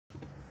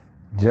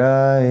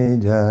Jai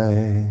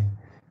Jai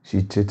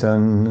Shri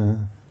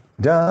Chaitanya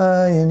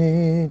Jai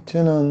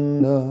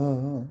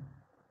Nityananda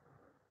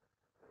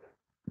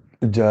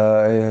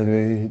Jai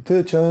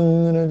Advaita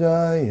Chandra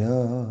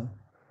Jaya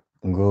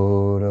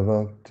Gaura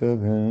Bhakta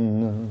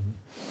Vrinda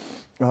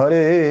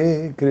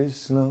Hare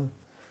Krishna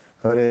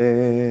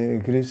Hare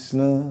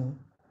Krishna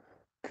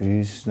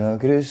Krishna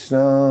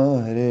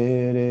Krishna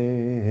Hare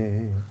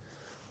Hare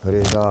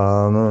Hare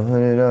Rama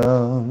Hare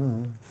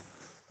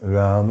Rama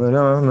Rama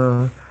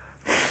Rama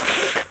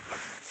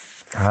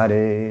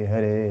Hare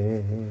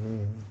Hare.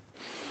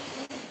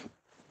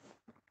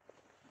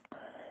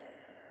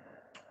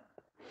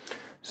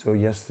 So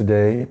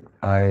yesterday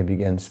I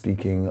began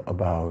speaking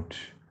about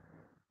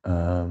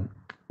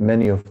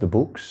many of the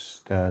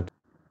books and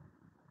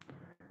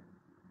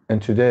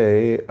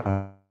today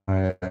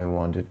I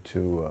wanted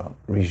to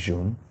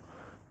resume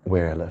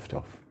where I left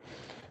off.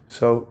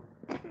 So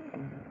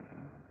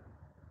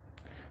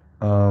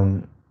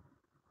I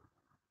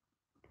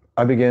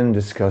began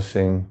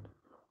discussing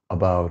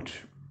about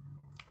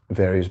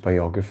various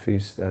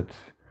biographies that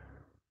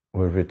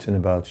were written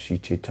about Sri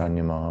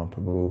Chaitanya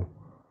Mahaprabhu,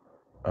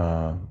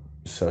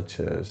 such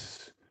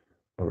as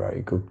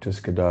Murari Gupta's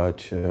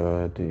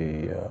Kadacha,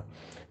 the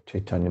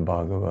Chaitanya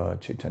Bhagava,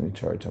 Chaitanya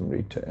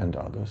Charitamrita, and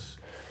others.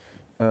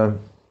 And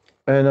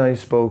I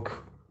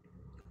spoke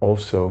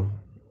also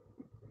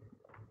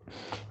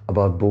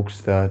about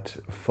books that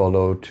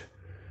followed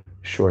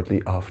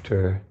shortly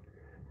after,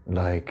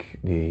 like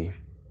the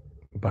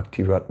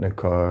Bhakti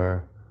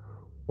Ratnakar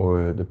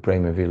or the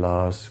Prema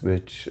Vilas,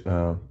 which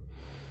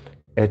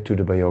add to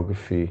the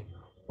biography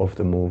of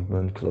the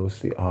movement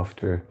closely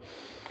after.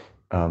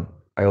 I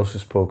also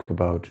spoke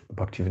about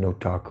Bhaktivinoda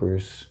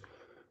Thakur's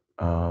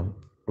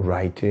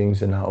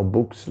writings and how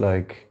books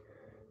like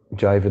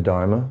Jaiva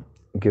Dharma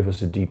give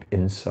us a deep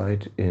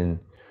insight in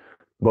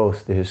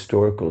both the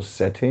historical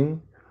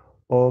setting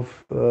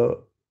of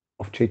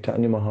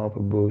Chaitanya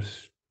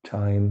Mahaprabhu's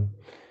time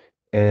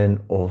and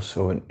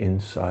also an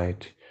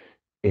insight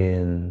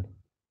in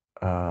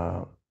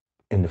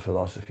the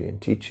philosophy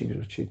and teachings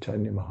of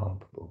Chaitanya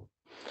Mahaprabhu.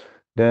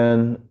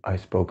 Then I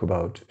spoke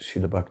about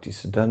Srila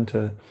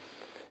Bhaktisiddhanta,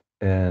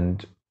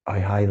 and I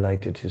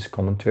highlighted his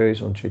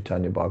commentaries on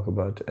Chaitanya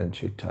Bhagavat and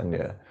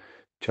Chaitanya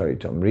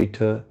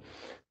Charitamrita,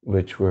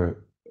 which were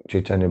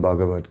Chaitanya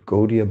Bhagavat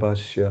Gaudiya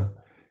Bhashya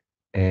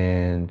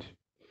and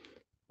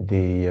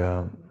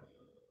the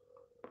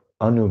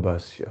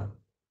Anubhasya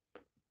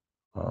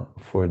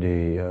for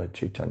the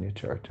Chaitanya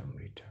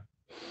Charitamrita.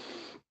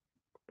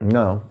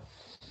 Now,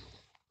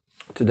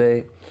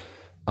 today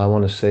I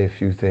want to say a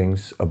few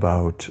things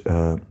about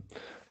the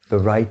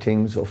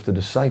writings of the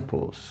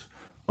disciples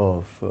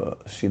of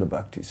Srila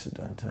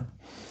Bhaktisiddhanta.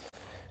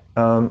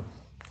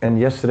 And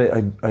yesterday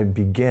I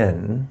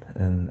began,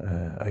 and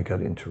I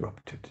got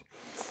interrupted.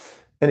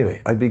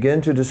 Anyway, I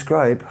began to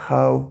describe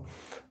how,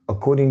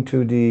 according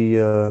to the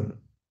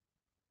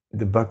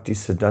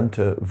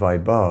Bhaktisiddhanta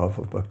Vaibhav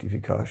of Bhakti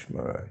Vikas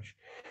Maharaj,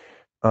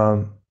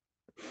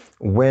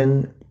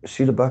 when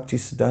Srila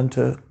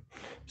Bhaktisiddhanta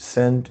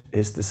sent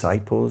his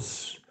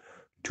disciples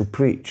to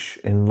preach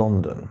in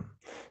London,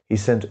 he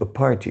sent a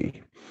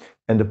party,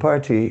 and the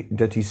party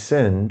that he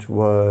sent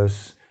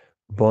was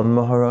Bon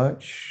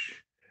Maharaj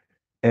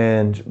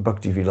and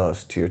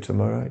Bhaktivilas Tirtha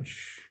Maharaj.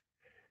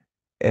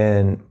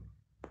 And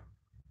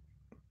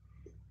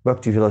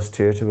Bhaktivilas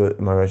Tirtha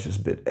Maharaj was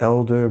a bit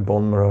elder,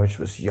 Bon Maharaj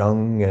was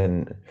young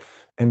and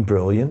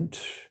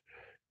brilliant,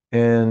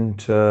 and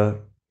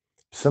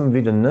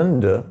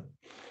Samvidananda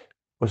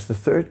was the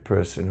third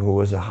person who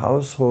was a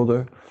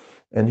householder,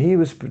 and he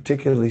was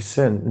particularly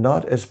sent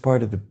not as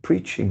part of the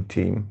preaching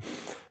team,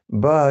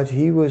 but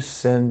he was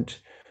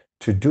sent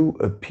to do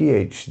a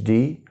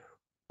PhD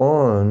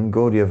on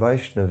Gaudiya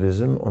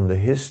Vaishnavism, on the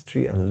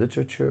history and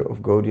literature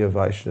of Gaudiya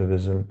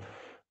Vaishnavism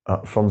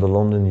from the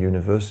London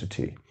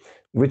University,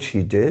 which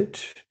he did,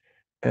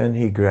 and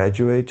he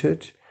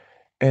graduated,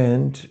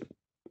 and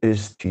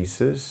his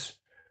thesis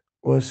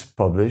was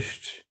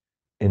published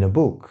in a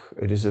book.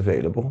 It is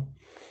available,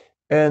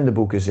 and the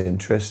book is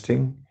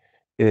interesting.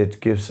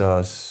 It gives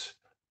us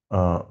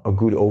a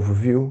good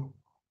overview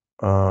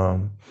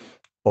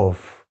of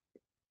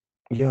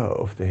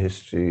the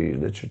history,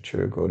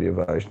 literature,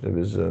 Gaudiya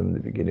Vaishnavism,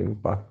 the beginning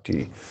of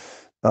Bhakti.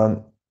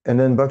 And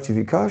then Bhakti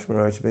Vikas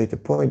Maharaj made the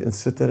point and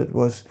said that it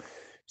was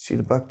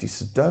Srila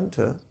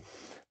Bhaktisiddhanta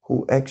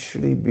who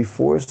actually,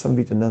 before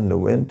Samvitananda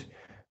went,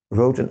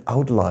 wrote an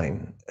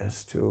outline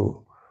as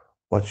to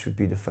what should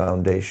be the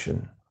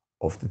foundation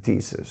of the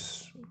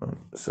thesis.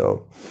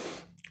 So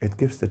it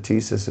gives the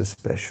thesis a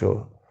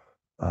special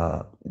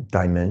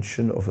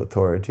dimension of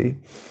authority,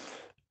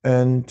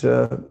 and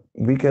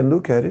we can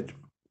look at it.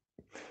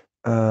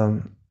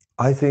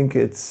 I think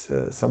it's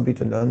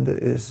Samvitananda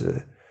is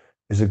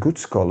a good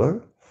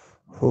scholar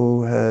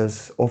who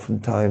has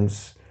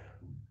oftentimes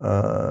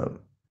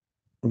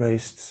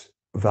raised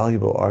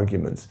valuable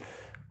arguments.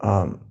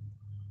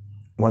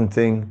 One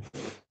thing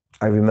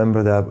I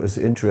remember that was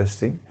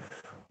interesting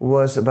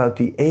was about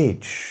the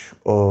age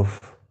of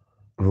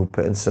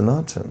Rupa and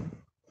Sanatan.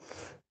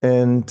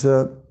 And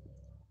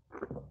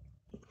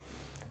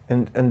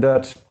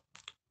that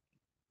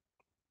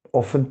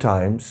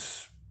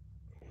oftentimes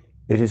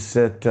it is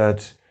said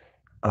that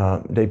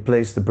they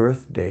place the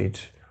birth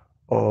date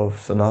of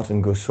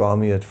Sanatana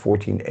Goswami at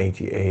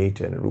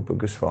 1488 and Rupa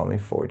Goswami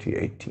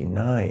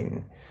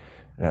 1489,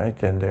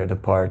 right? And their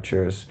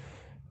departures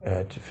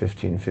at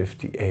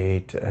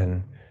 1558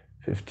 and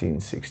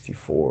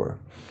 1564,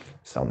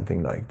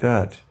 something like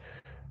that.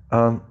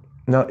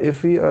 Now,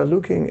 if we are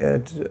looking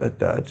at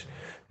that,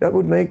 that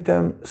would make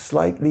them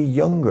slightly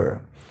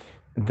younger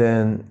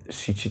than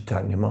Sri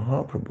Chaitanya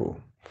Mahaprabhu.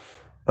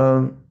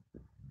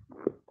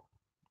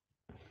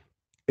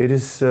 It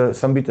is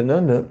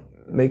Sambitananda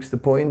makes the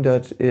point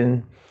that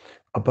in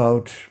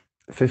about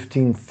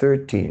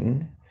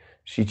 1513,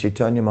 Sri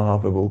Chaitanya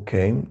Mahaprabhu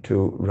came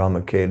to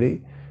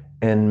Ramakeli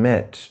and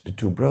met the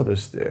two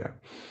brothers there.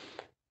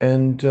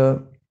 And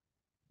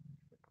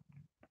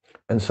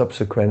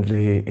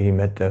subsequently he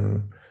met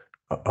them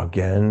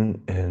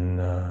again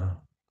in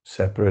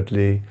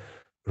separately,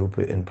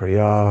 Rupa in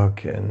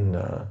Prayag and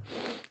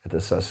at the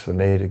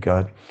Sasvamedha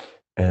Ghat,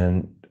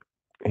 and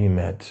he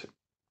met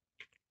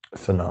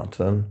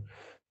Sanatan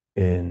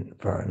in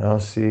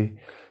Varanasi,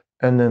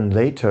 and then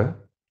later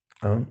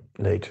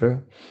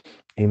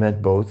he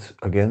met both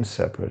again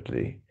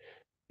separately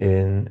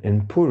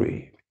in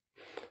Puri,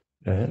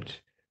 right?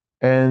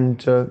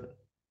 And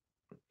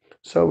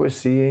so we're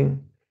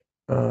seeing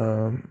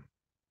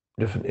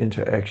different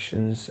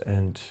interactions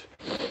and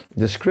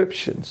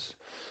descriptions.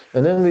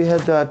 And then we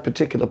had that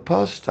particular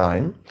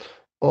pastime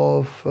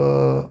of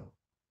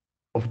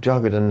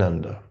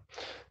Jagadananda.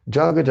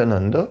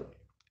 Jagadananda,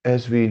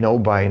 as we know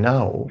by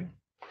now,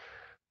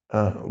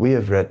 we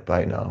have read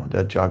by now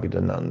that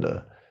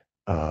Jagadananda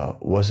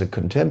was a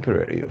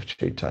contemporary of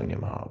Chaitanya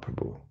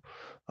Mahaprabhu.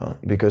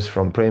 Because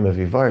from Prema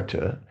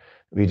Vivarta,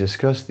 we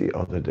discussed the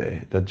other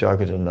day that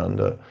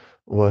Jagadananda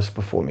was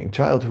performing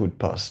childhood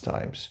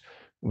pastimes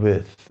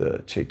with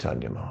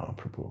Chaitanya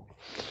Mahaprabhu.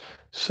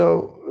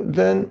 So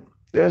then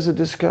there's a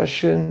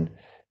discussion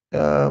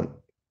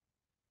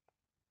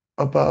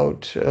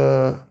about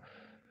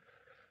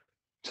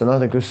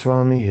Sanatana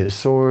Goswami, his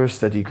source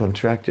that he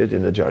contracted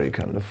in the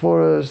Jharikanda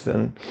forest,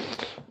 and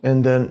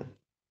then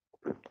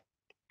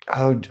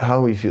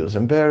how he feels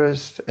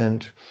embarrassed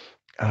and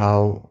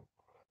how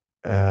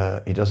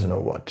he doesn't know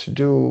what to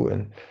do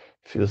and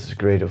feels this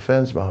great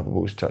offense.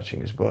 Mahaprabhu is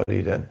touching his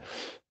body. Then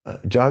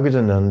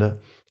Jagadananda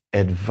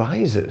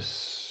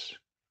advises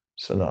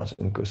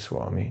Sanatana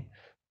Goswami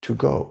to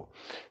go.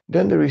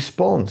 Then the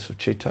response of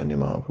Chaitanya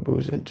Mahaprabhu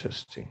is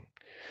interesting.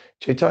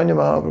 Chaitanya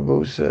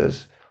Mahaprabhu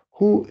says,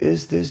 who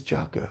is this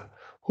Jaga?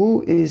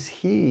 Who is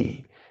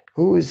he?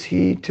 Who is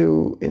he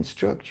to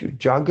instruct you?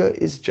 Jaga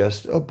is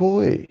just a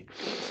boy.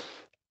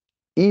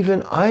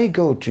 Even I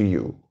go to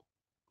you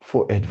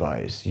for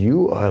advice.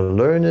 You are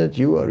learned,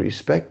 you are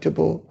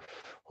respectable.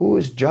 Who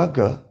is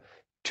Jaga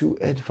to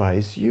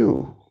advise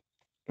you?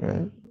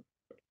 Right?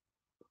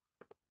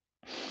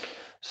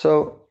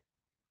 So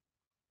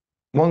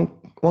one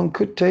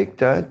could take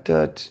that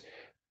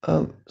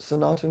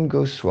Sanatana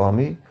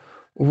Goswami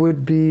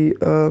would be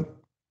a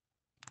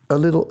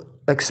little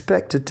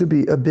expected to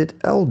be a bit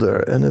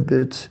elder and a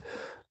bit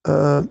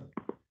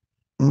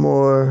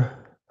more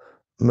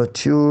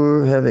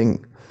mature,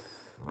 having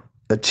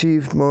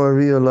achieved more,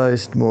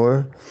 realized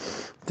more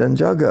than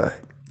Jaga,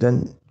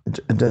 than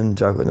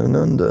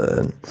Jagadananda,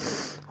 and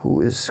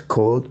who is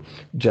called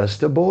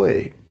just a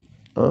boy.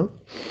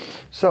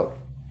 So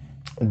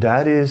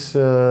that is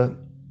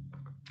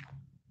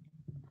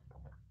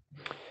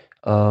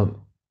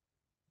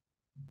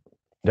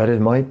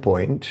my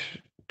point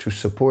to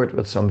support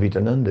what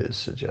Samvitananda is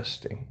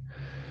suggesting.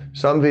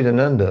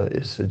 Samvitananda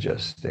is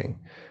suggesting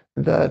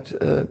that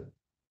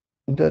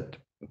that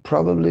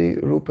probably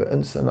Rupa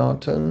and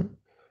Sanatan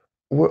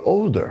were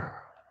older,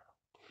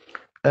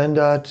 and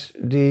that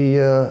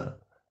the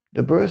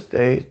birth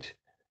date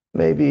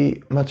may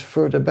be much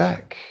further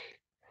back,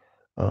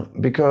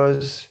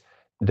 because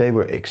they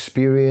were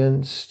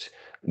experienced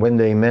when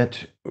they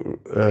met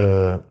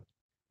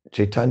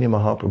Chaitanya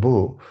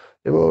Mahaprabhu.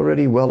 They were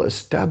already well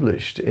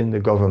established in the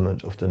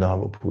government of the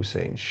Nawab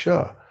Hussain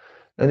Shah.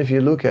 And if you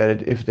look at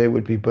it, if they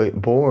would be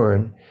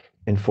born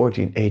in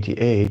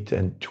 1488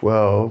 and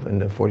 12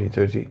 and then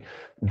 1430,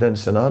 then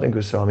Sanatana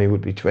Goswami would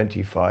be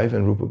 25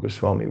 and Rupa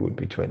Goswami would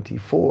be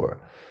 24.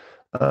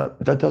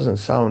 That doesn't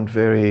sound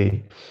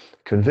very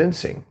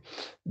convincing.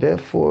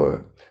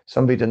 Therefore,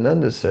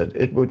 Samvitananda said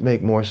it would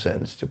make more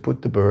sense to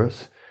put the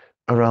birth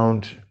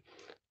around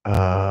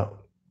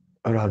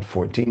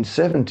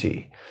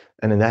 1470.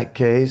 And in that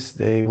case,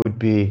 they would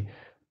be,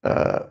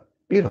 they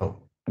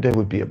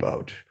would be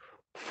about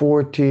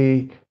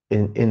 40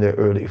 in their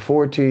early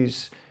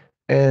 40s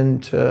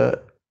and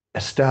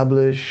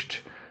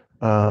established,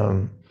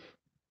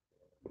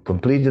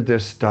 completed their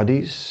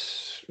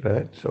studies,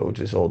 right? So it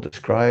is all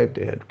described.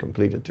 They had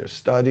completed their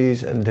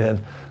studies, and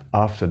then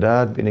after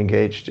that, been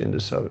engaged in the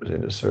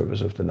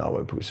service of the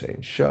Nawab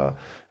Hussain Shah.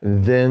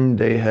 And then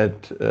they had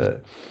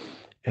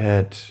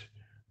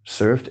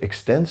served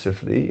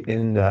extensively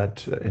in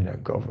that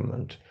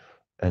government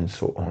and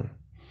so on.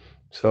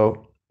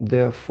 So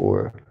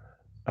therefore,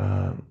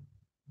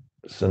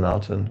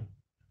 Sanatan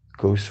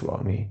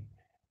Goswami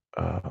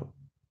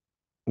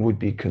would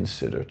be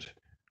considered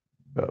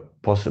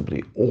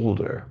possibly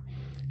older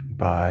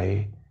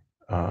by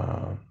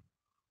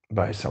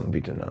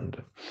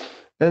Samvitananda.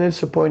 And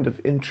it's a point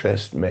of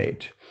interest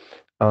made.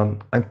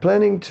 I'm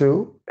planning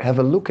to have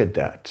a look at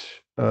that.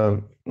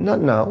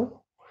 Not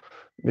now,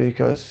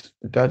 because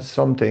that's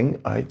something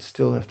I'd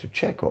still have to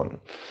check on.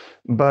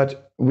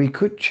 But we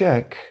could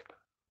check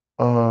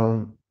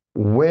when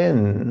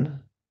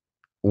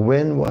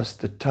was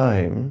the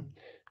time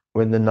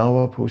when the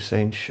Nawab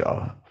Hussain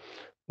Shah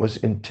was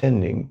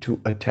intending to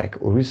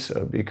attack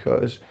Orissa,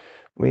 because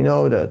we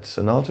know that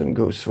Sanatan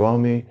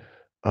Goswami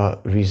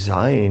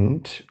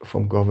resigned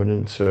from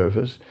government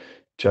service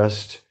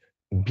just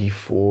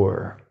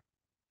before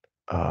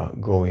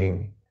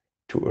going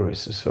to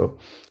Orissa. So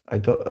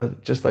I'd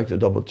just like to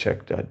double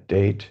check that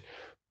date.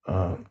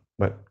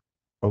 But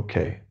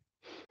okay,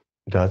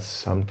 that's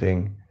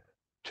something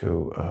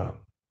to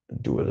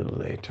do a little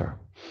later.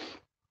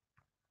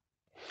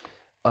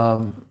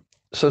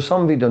 So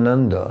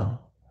Samvidananda,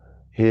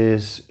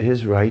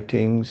 his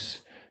writings,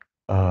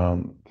 I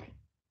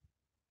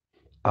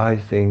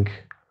think,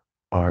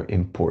 are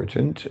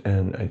important,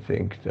 and I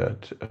think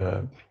that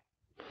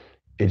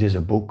it is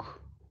a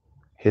book.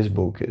 His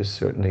book is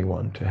certainly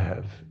one to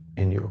have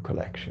in your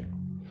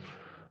collection.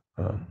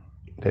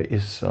 There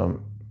is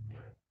some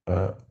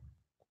a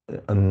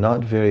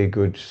not very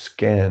good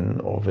scan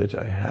of it.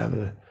 I have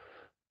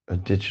a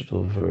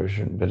digital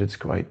version, but it's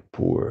quite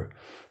poor.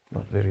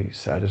 Not very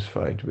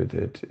satisfied with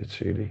it.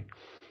 It's really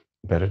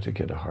better to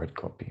get a hard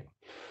copy.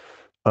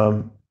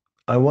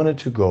 I wanted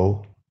to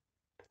go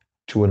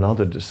to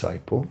another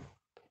disciple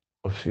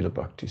of Srila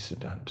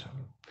Bhaktisiddhanta.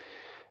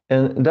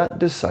 And that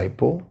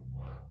disciple,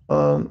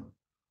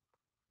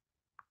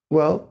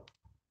 well,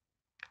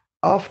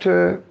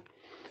 after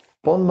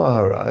Bon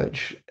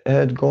Maharaj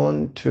had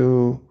gone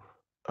to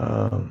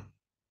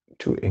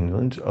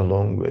England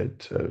along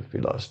with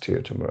Vilas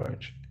Tirtha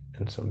Maharaj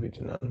and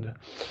Samvitananda,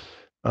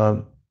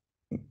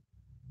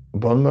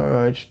 Bon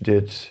Maharaj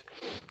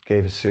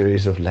gave a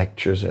series of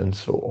lectures and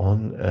so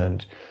on,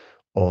 and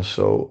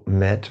also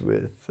met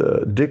with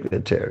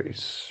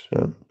dignitaries.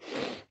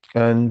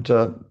 And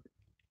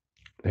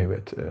they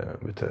with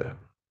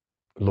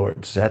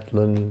Lord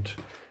Zetland,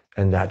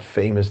 and that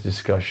famous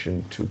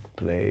discussion took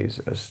place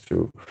as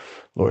to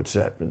Lord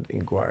Zetland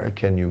inquired,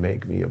 "Can you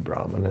make me a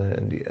Brahmana?"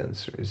 And the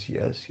answer is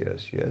yes,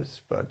 yes,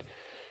 yes, but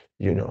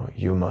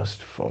you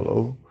must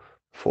follow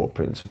 4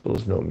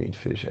 principles: no meat,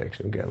 fish, eggs,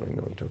 no gambling,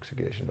 no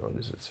intoxication, no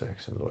illicit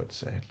sex. And Lord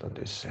Zetland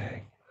is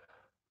saying,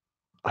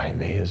 I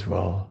may as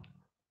well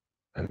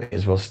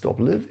stop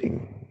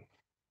living.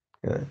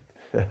 Yeah?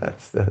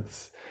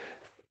 That's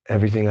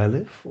everything I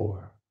live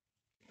for.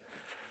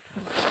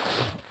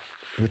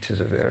 Which is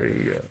a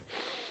very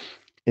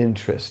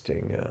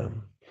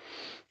interesting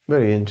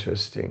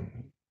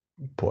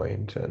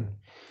point, and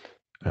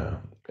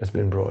has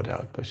been brought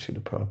out by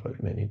Srila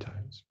Prabhupada many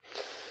times.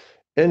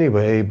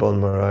 Anyway, Bon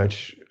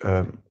Maharaj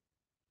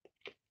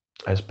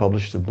has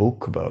published a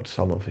book about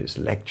some of his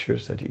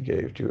lectures that he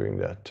gave during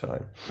that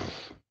time,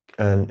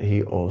 and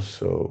he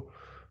also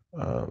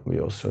we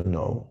also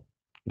know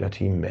that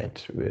he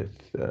met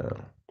with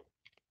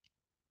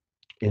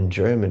in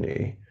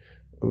Germany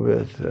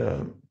with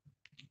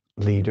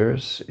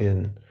leaders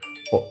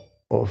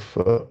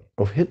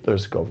of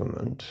Hitler's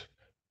government.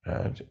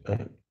 And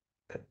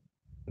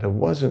there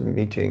was a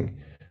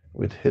meeting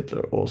with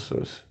Hitler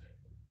also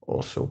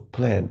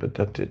planned, but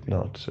that did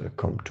not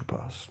come to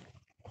pass.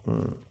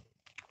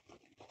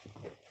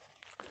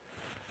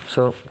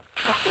 So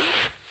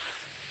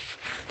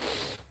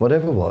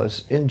whatever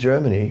was in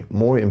Germany,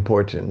 more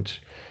important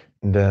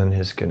than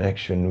his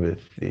connection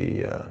with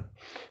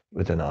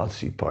the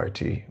Nazi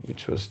party,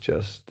 which was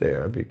just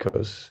there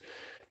because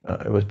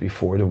it was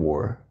before the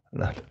war,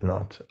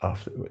 not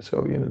afterwards.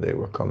 So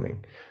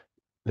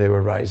they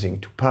were rising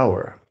to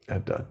power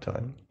at that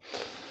time.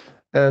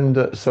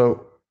 And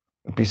so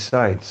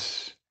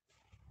besides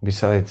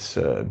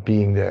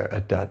being there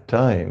at that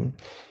time,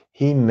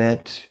 he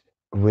met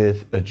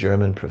with a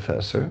German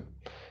professor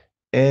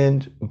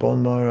and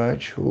Bon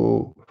Maharaj,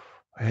 who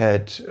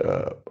had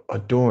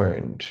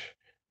adorned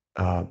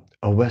a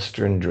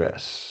Western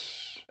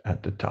dress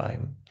at the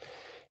time.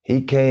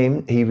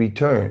 He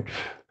returned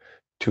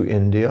to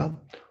India,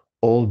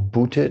 all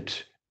booted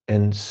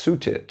and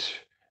suited,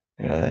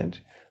 right?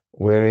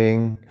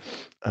 Wearing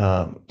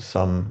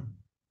some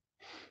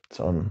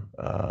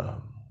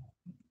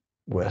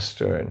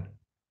Western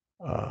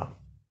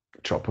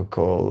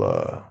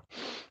tropical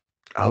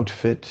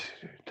outfit,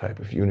 type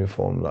of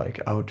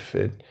uniform-like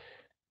outfit,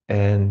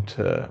 and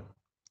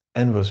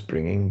was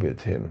bringing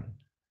with him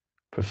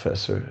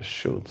Professor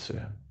Schulze.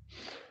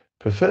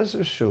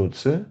 Professor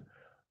Schulze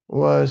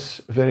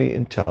was very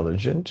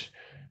intelligent,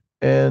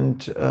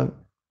 and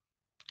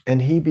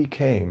he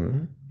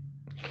became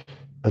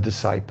a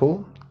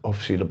disciple of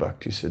Srila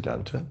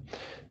Bhaktisiddhanta,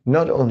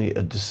 not only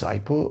a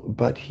disciple,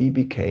 but he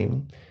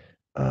became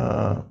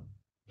a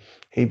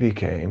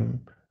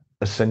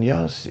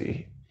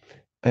sannyasi,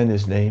 and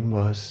his name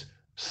was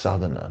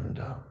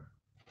Sadananda.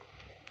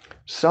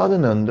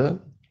 Sadananda,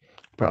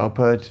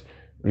 Prabhupada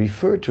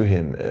referred to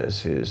him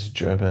as his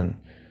German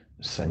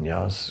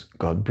sannyas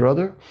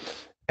godbrother,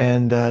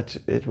 and that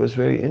it was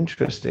very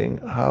interesting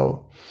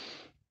how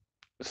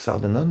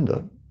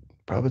Sadananda,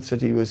 Prabhupada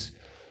said he was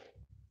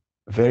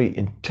very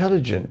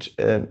intelligent,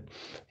 and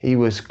he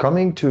was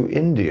coming to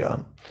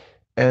India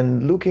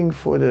and looking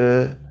for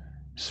the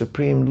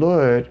Supreme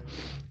Lord,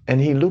 and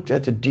he looked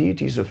at the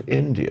deities of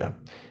India,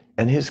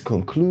 and his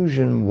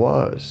conclusion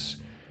was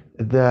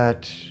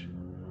that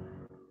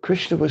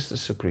Krishna was the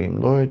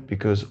Supreme Lord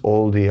because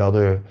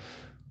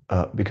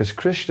because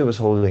Krishna was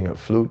holding a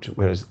flute,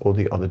 whereas all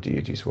the other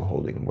deities were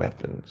holding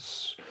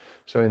weapons.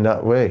 So in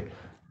that way,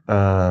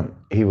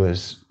 he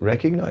was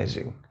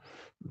recognizing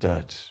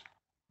that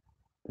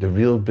the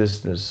real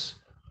business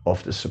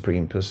of the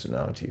Supreme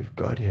Personality of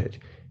Godhead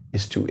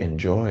is to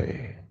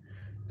enjoy,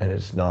 and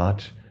it's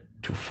not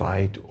to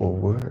fight or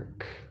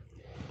work.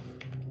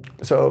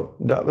 So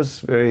that was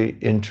very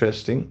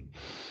interesting,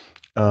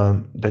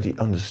 that he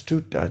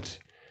understood that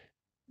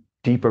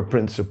deeper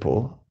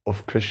principle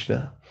of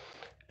Krishna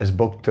as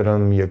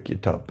Bhaktaram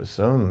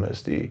Yakyatapasam,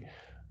 as the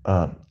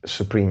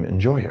supreme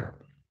enjoyer.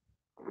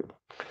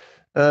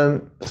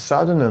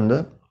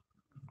 Sadananda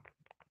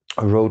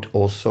wrote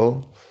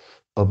also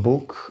a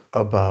book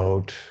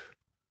about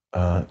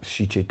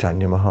Sri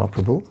Chaitanya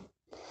Mahaprabhu,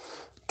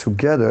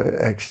 together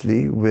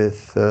actually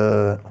with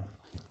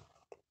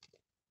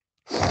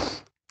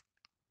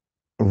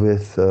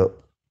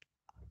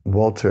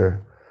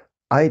Walter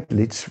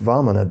Eitlitz,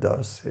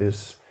 Vamanadas,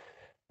 his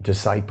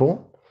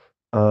disciple.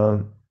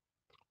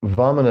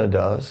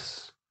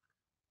 Vamanadas,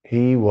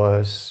 he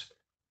was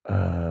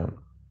an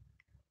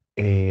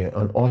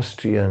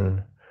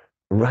Austrian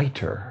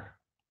writer.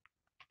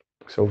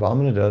 So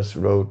Vamanadas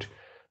wrote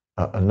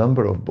a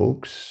number of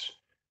books,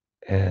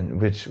 and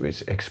which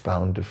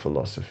expound the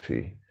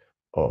philosophy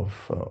of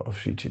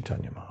Sri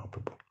Chaitanya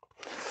Mahaprabhu.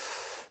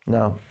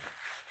 Now,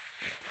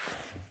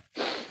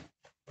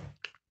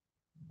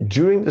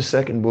 during the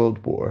Second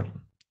World War,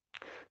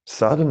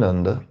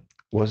 Sadananda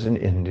was in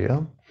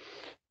India,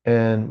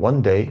 and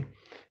one day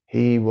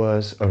he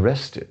was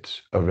arrested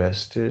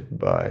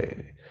by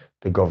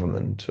the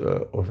government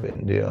of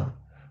India.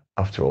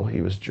 After all,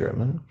 he was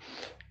German,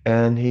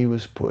 and he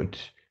was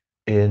put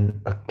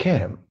in a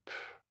camp.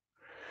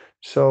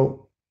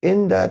 So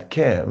in that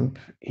camp,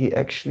 he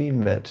actually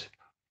met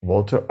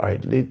Walter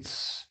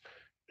Eitlitz,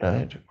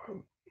 right,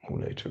 who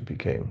later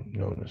became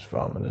known as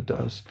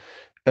Vamanadas,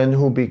 and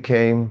who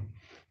became,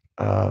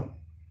 and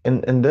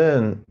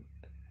then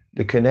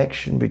the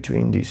connection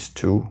between these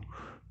two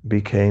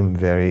became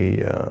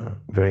very,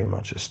 very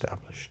much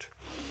established.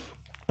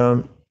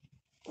 The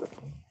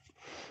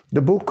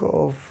book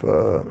of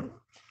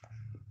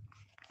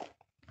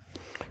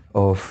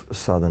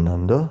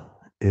Sadananda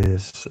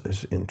is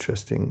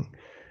interesting.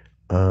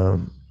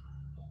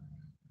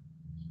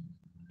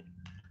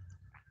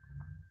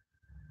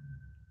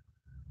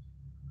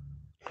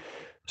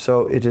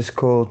 So it is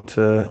called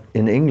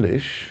in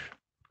English,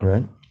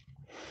 right?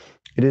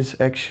 It is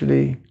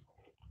actually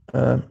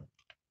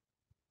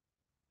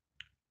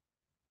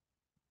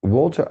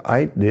Walter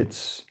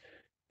Eitlitz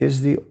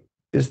is the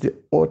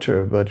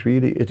author, but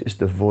really it is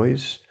the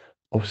voice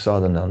of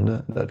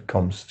Sadananda that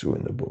comes through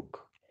in the book.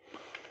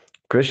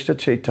 Krishna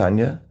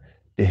Chaitanya,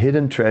 the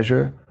hidden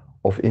treasure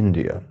of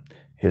India,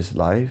 his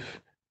life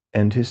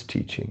and his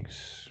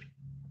teachings.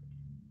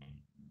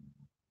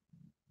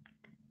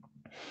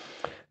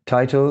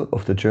 Title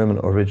of the German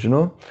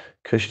original,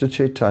 Krishna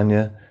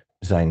Chaitanya,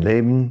 sein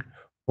Leben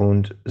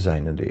und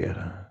seine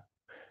Lehre.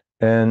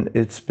 And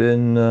it's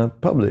been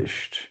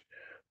published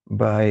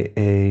by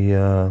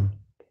a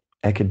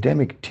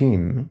academic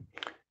team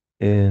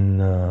in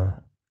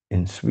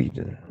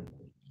Sweden.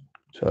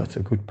 So that's a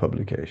good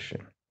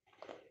publication.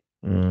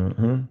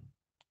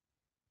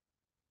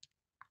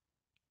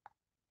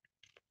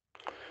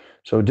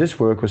 So this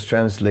work was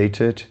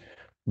translated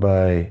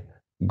by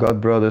God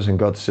brothers and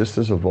God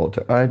sisters of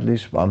Walter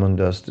Eitlitz,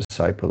 Vamanadas,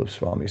 disciple of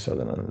Swami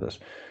Sadananda.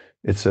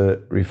 It's a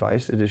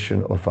revised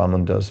edition of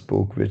Vamanadas'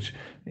 book, which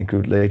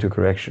include later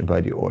correction by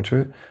the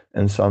author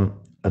and some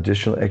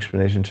additional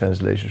explanation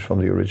translations from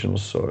the original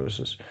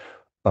sources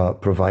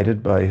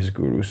provided by his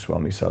guru,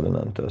 Swami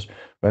Sadananda.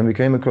 When we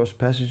came across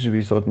passages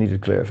we thought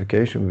needed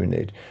clarification, we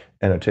made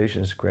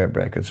annotations, square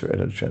brackets, or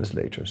added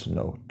translator's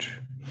note.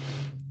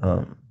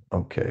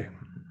 Okay.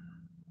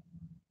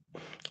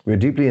 We're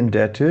deeply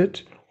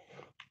indebted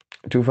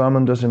to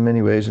Vamanadas in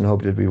many ways and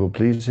hope that we will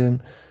please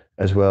him,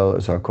 as well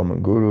as our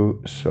common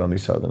guru, Swami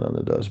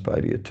Sadananda, by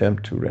the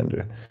attempt to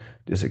render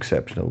this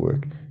exceptional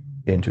work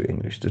into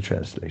English, the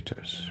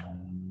translators.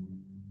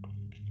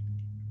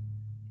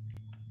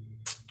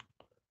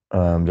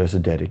 There's a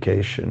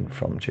dedication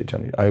from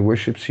Chaitanya. I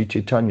worship Sri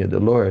Chaitanya, the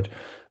Lord,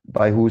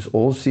 by whose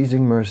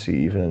all-seizing mercy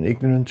even an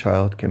ignorant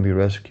child can be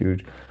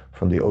rescued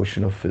from the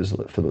ocean of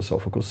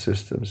philosophical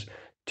systems,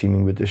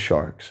 teeming with the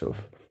sharks of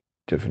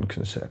different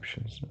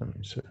conceptions.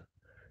 It's a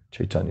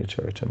Chaitanya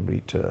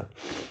Charitamrita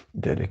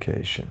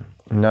dedication.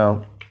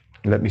 Now,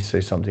 let me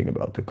say something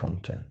about the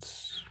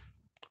contents.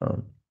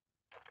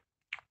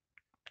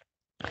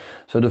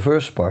 So the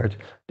first part,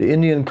 the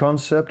Indian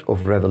concept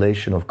of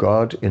revelation of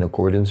God in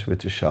accordance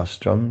with the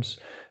Shastrams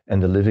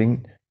and the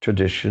living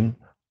tradition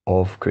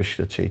of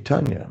Krishna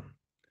Chaitanya.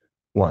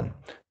 1.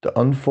 The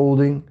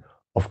unfolding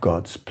of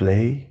God's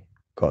play,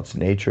 God's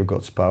nature,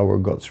 God's power,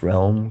 God's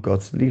realm,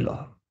 God's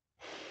Leela.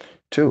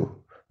 2.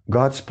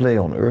 God's play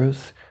on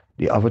earth,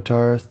 the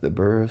avatars, the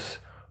birth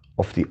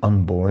of the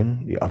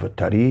unborn, the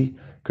avatari,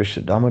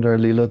 Krishna Damodar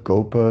Leela,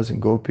 Gopas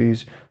and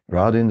Gopis,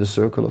 Radha in the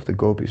circle of the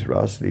Gopis,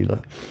 Ras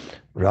Leela,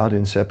 Radha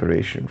in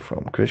separation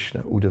from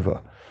Krishna,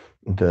 Uddhava,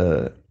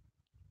 the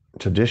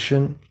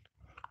tradition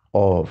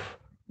of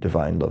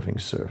divine loving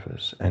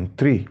service. And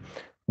 3,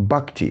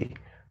 Bhakti,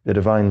 the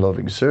divine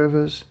loving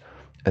service,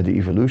 and the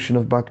evolution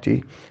of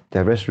Bhakti,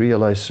 the rest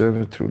realized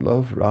service through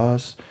love,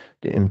 Ras,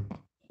 the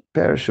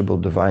imperishable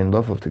divine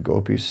love of the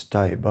Gopis,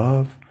 Sthai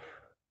Bhav,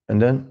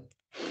 and then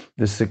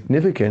the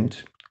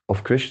significance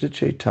of Krishna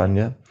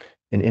Chaitanya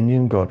in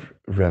Indian God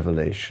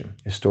revelation,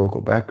 historical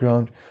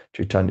background,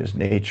 Chaitanya's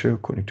nature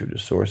according to the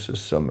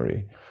sources,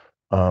 summary.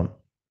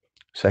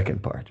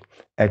 Second part,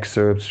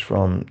 excerpts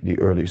from the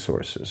early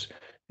sources,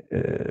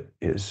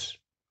 his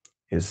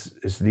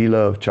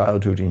Leela of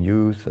childhood and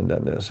youth, and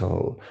then there's a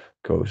whole,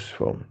 goes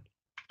from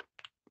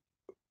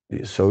the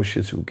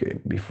associates who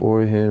came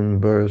before him,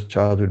 birth,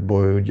 childhood,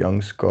 boyhood,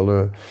 young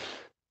scholar,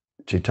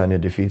 Chaitanya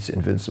defeats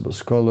invincible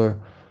scholar,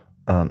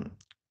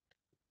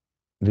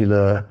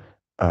 Leela,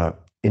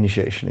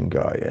 initiation in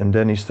Gaia, and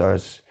then he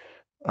starts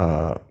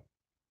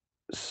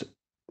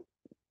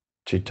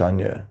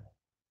Chaitanya.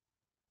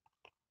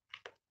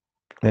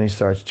 Then he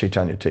starts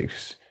Chaitanya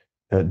takes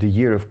the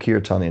year of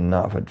Kirtan in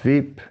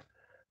Navadvip,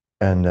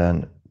 and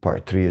then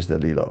part 3 is the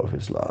Leela of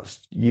his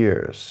last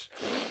years.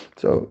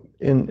 So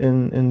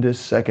in this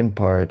second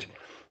part,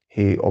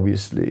 he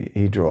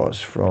obviously draws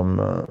from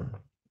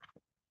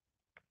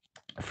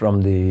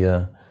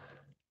the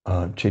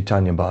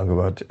Chaitanya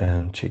Bhagavat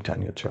and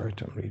Chaitanya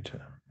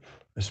Charitamrita,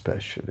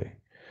 especially.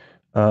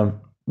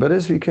 But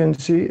as we can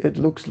see, it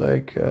looks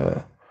like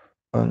a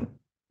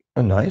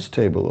nice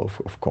table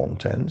of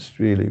contents,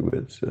 really,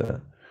 with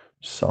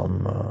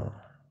some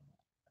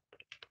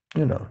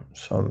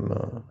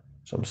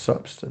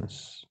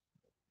substance.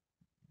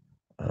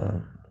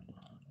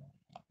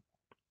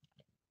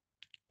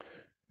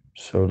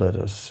 So let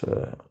us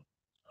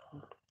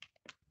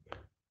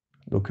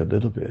look a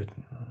little bit.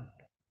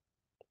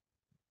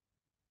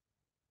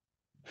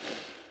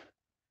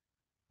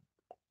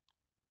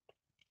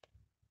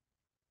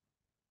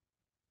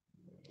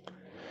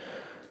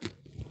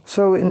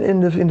 So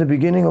in the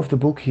beginning of the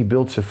book, he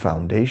builds a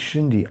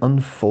foundation, the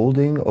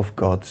unfolding of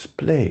God's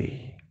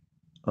play.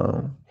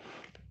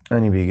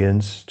 And he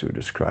begins to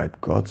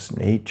describe God's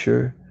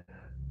nature,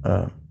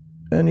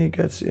 and he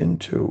gets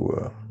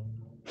into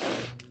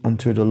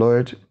the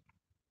Lord.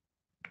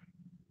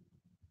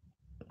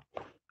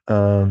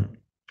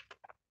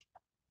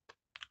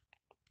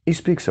 He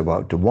speaks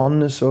about the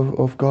oneness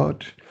of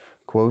God,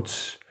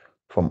 quotes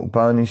from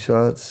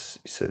Upanishads.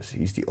 He says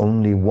he's the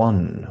only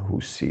one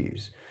who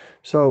sees.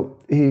 So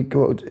he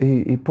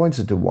points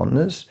at the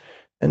oneness,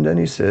 and then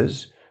he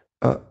says,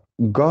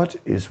 God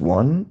is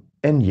one,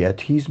 and yet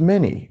he's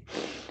many.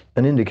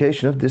 An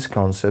indication of this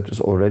concept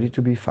is already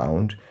to be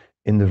found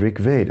in the Rig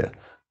Veda.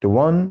 The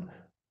one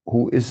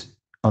who is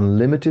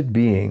unlimited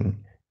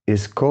being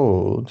is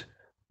called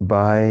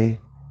by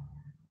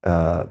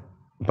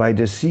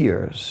the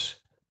seers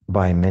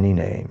by many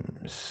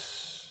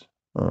names.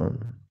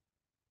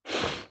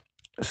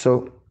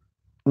 So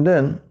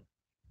then,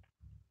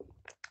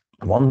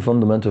 one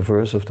fundamental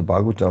verse of the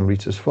Bhagavatam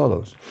reads as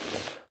follows: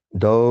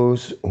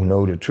 those who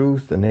know the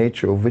truth, the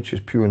nature of which is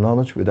pure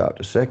knowledge without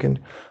a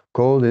second,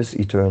 call this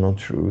eternal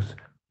truth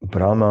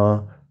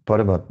Brahma,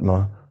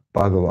 Paramatma,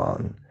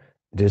 Bhagavan.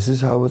 This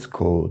is how it's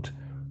called,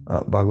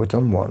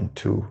 Bhagavatam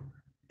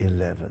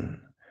 1-11.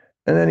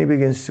 And then he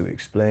begins to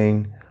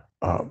explain,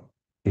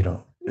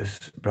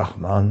 this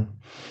Brahman,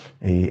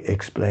 he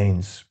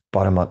explains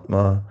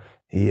Paramatma,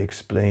 he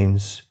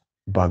explains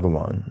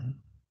Bhagavan,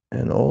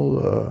 and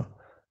all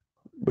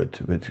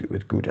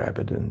with good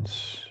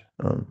evidence.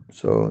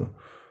 So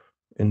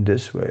in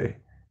this way,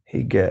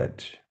 he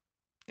gets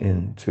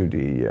into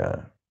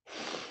the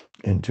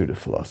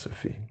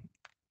philosophy.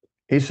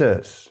 He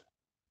says,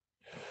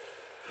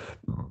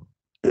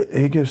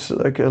 he gives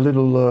like a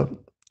little,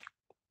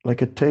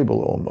 like a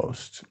table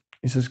almost.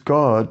 He says,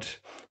 God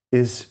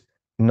is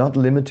not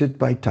limited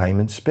by time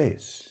and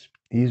space.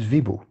 He is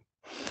Vibhu.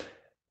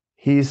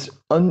 He is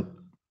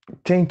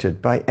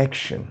untainted by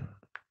action,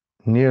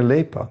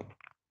 nirlepa.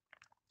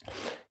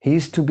 He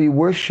is to be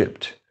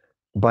worshipped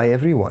by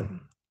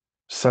everyone,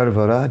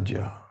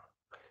 Sarvaraja.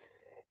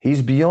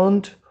 He's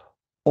beyond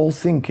all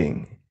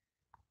thinking,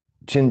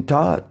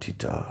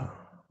 Chintatita.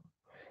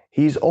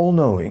 He's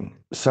all-knowing,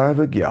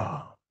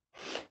 Sarvagya.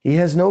 He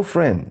has no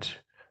friend,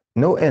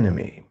 no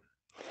enemy.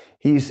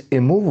 He is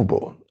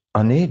immovable,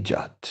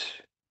 anejat.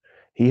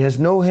 He has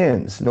no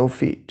hands, no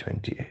feet,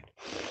 28.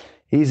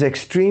 He is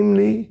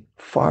extremely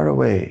far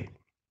away.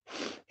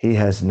 He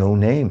has no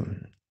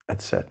name,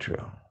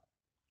 etc.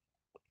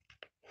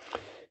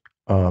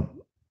 And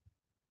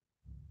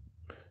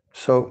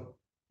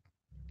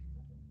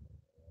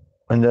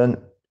then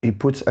he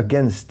puts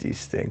against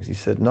these things. He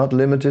said, not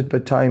limited by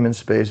time and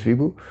space,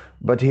 Vibhu,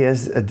 but he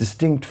has a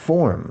distinct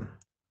form,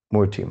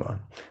 Murtima.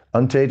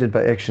 Untainted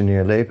by action,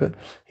 Nirlepa.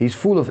 He's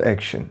full of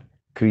action,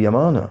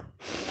 Kriyamana.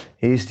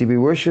 He is to be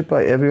worshipped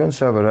by everyone,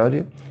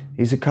 Sarvaradya.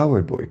 He's a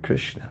coward boy,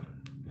 Krishna.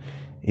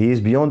 He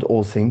is beyond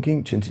all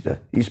thinking, Chintita.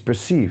 He's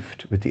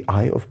perceived with the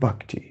eye of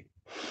bhakti.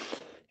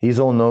 He is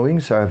all-knowing,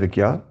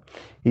 Sarvikya.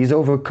 He is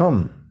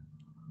overcome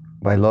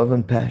by love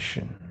and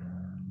passion.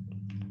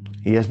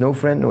 He has no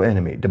friend, no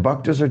enemy. The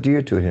bhaktas are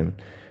dear to him.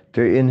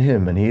 They're in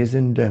him and he is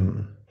in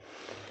them.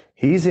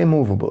 He is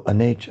immovable,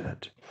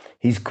 anejat.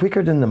 He's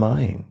quicker than the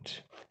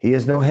mind. He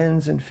has no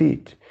hands and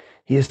feet.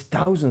 He has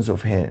thousands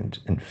of hands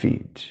and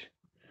feet.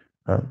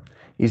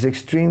 He's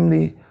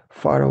extremely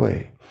far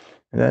away.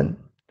 And then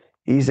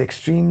he's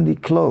extremely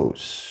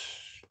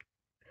close.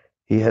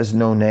 He has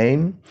no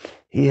name.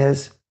 He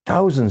has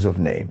thousands of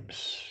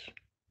names.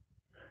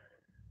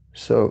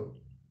 So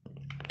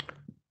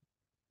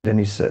then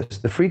he says,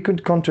 the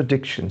frequent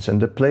contradictions and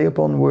the play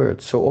upon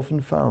words so often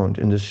found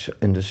in the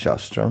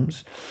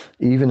Shastrams,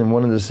 even in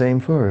one and the same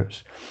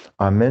verse,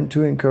 are meant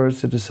to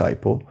encourage the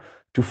disciple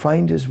to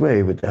find his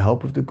way with the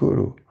help of the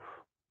Guru,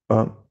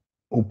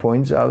 who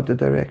points out the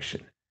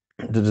direction.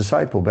 The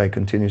disciple, by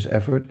continuous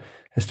effort,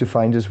 has to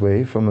find his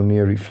way from a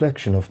mere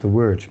reflection of the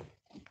word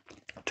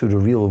to the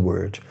real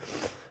word,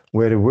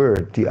 where the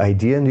word, the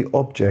idea and the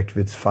object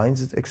which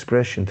finds its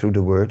expression through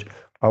the word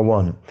are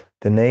one.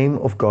 The name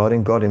of God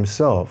and God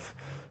himself,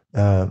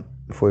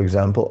 for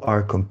example,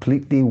 are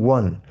completely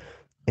one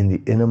in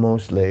the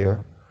innermost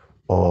layer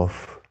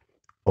of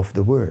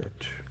the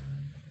word.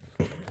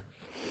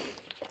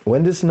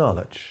 When this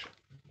knowledge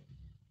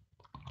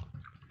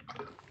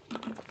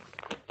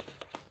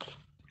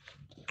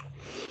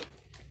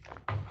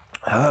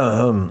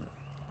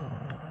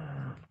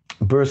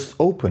bursts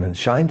open and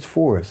shines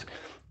forth,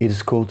 it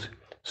is called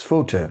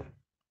Svota.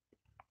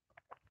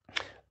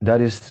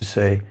 That is to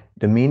say,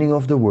 the meaning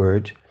of the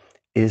word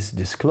is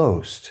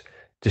disclosed.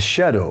 The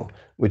shadow,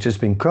 which has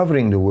been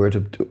covering the word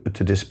up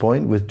to this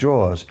point,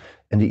 withdraws,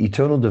 and the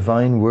eternal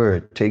divine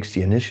word takes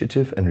the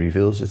initiative and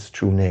reveals its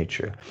true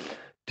nature.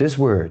 This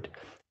word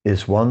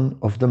is one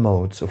of the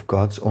modes of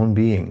God's own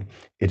being.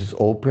 It is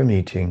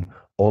all-permeating,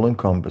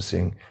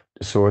 all-encompassing,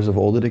 the source of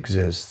all that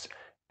exists,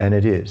 and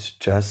it is,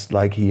 just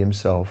like he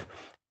himself,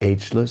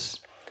 ageless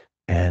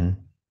and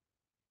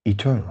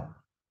eternal.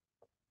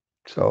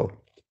 So,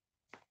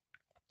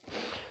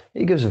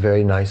 he gives a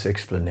very nice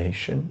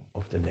explanation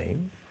of the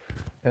name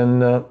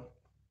and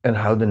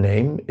how the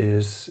name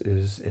is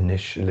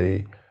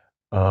initially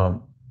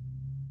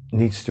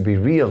needs to be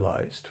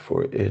realized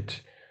for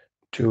it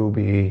to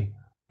be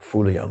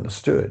fully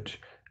understood,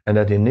 and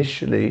that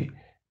initially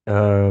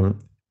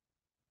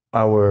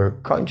our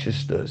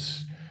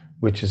consciousness,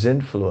 which is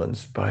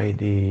influenced by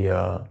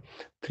the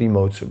three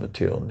modes of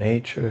material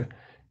nature,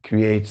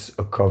 creates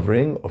a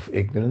covering of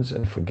ignorance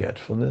and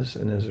forgetfulness,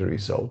 and as a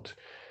result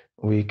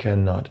we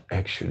cannot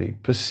actually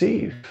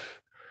perceive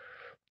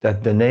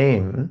that the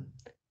name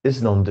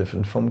is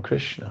non-different from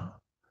Krishna.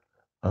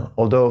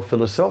 Although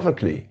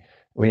philosophically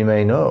we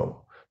may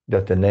know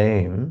that the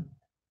name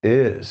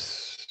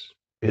is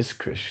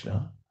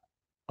Krishna,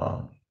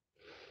 and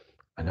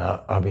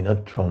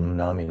Abhinatvam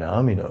Nami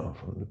Namino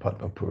from the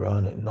Padma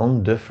Purana,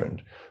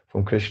 non-different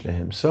from Krishna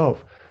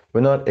himself, we're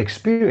not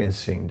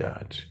experiencing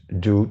that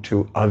due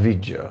to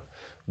avidya,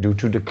 due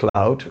to the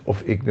cloud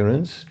of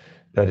ignorance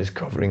that is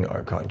covering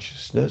our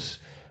consciousness.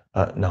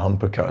 Naham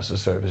prakasa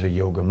service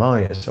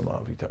yogamaya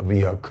samavrita.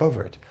 We are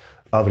covered.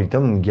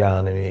 Avritam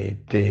jnaname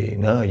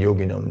na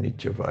yoginam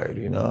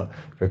nityavairina.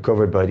 We're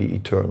covered by the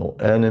eternal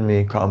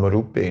enemy,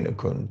 kamarupena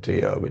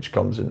kunteya, which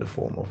comes in the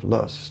form of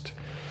lust.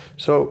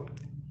 So,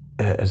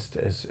 as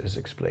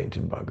explained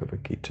in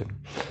Bhagavad Gita.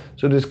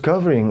 So this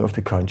covering of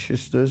the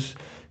consciousness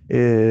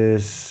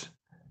is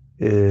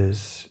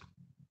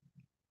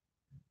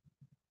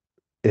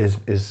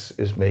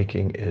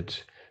making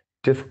it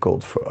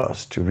difficult for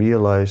us to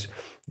realize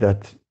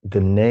that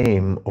the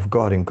name of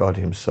God and God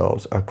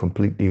himself are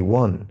completely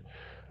one.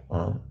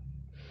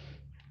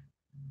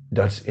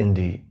 That's in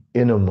the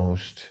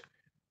innermost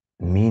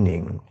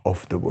meaning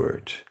of the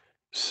word,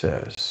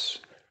 says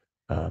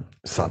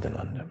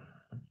Sadananda.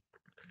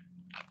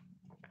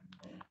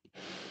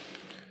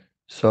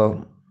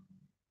 So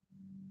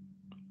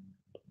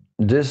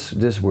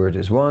this word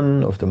is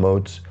one of the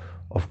modes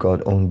of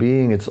God's own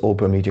being. It's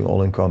all-permeating,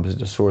 all-encompassing,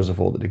 the source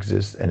of all that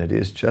exists, and it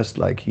is just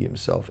like he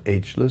himself,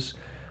 ageless,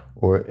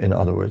 or in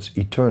other words,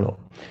 eternal.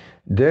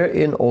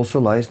 Therein also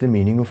lies the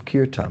meaning of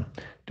kirtan,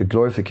 the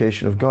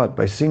glorification of God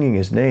by singing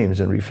his names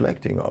and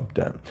reflecting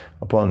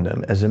upon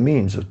them as a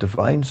means of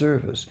divine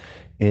service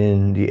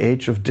in the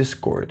age of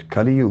discord,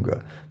 Kali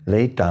Yuga,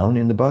 laid down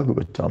in the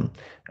Bhagavatam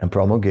and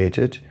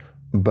promulgated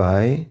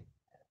by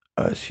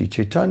Sri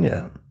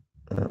Chaitanya.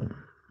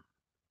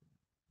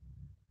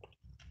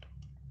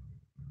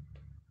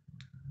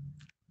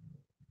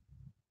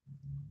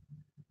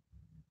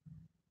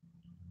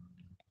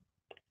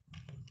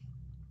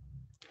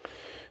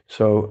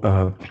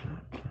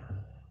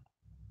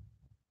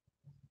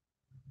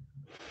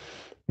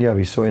 Yeah,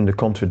 we saw in the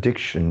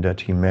contradiction that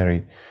he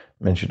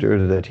mentioned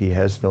earlier that he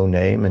has no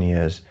name and he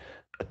has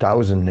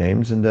 1,000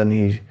 names, and then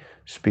he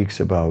speaks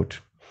about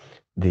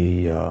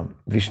the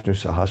Vishnu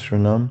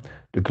Sahasranam,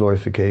 the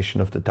glorification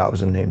of the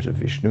 1,000 names of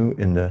Vishnu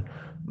in the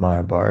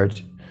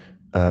Mahabharata.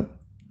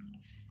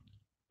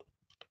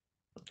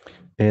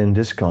 In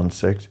this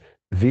context,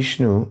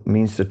 Vishnu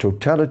means the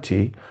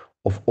totality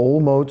of all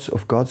modes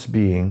of God's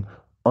being,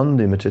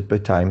 unlimited by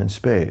time and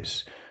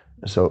space.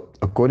 So,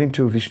 according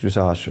to Vishnu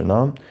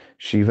Sahasranam,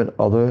 Shiva and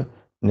other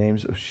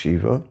names of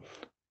Shiva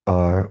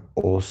are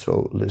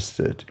also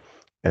listed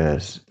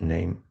as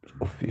names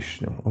of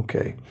Vishnu.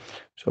 Okay,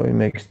 so he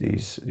makes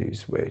these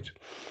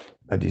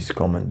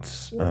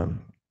comments,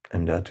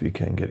 and that we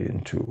can get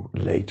into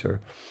later.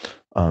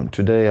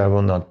 Today I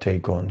will not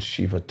take on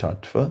Shiva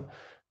Tattva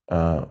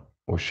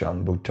or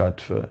Shambhu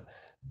Tattva.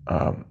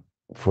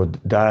 For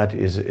that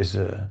is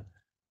a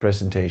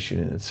presentation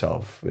in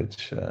itself,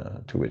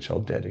 to which I'll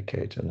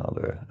dedicate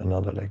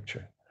another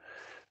lecture.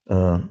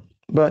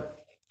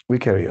 But we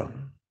carry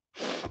on.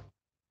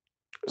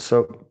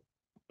 So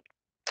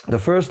the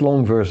first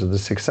long verse of the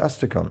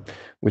Sixastakam,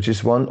 which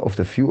is one of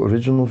the few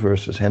original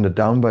verses handed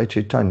down by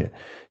Chaitanya,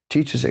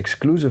 teaches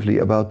exclusively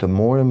about the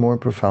more and more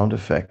profound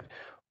effect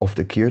of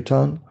the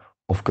kirtan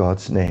of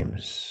God's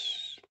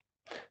names.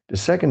 The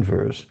second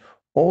verse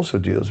also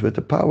deals with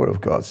the power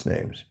of God's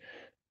names,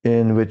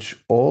 in which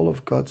all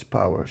of God's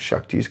power,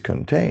 Shakti, is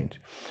contained.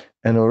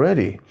 And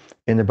already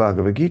in the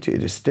Bhagavad Gita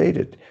it is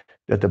stated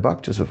that the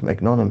bhaktas of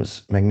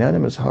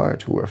magnanimous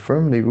heart, who are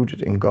firmly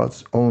rooted in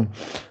God's own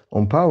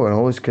power and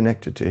always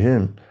connected to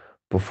Him,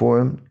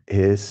 perform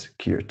His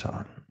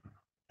kirtan.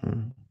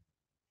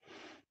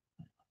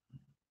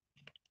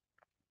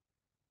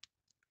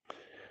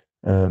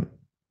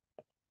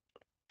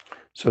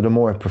 So the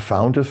more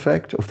profound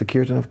effect of the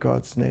kirtan of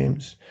God's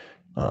names,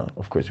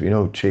 of course we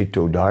know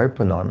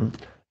Chaitodarpanam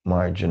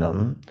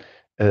Marjanam,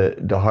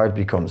 the heart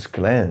becomes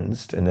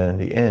cleansed, and then in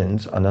the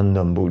end,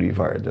 Anandam Buddhi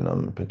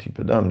Vardhanam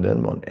Patipadam,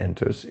 then one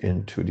enters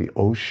into the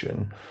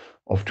ocean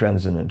of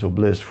transcendental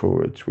bliss for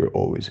which we're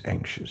always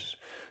anxious.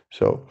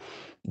 So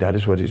that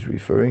is what he's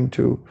referring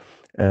to.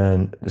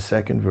 And the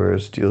second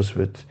verse deals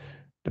with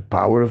the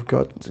power of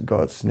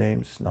God's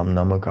names, Nam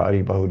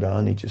Namakari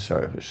Bahudani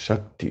Sarva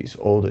Shaktis,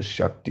 all the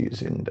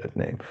Shaktis in that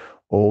name,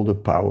 all the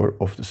power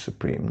of the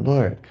Supreme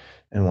Lord.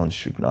 And one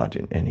should not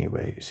in any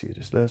way see it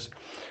as less.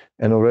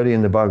 And already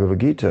in the Bhagavad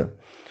Gita,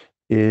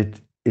 it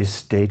is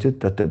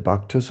stated that the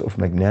bhaktas of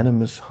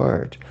magnanimous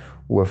heart,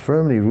 who are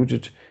firmly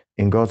rooted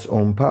in God's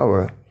own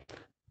power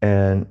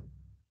and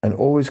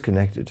always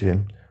connected to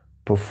Him,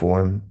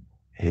 perform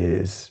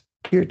His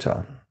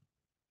kirtan.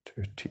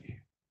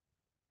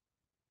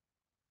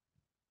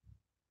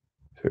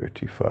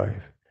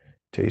 35.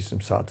 Tesam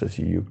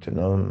satati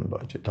yuktanam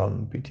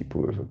bhajatam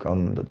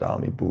pitipurvakam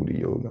dadami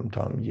buddhi yogam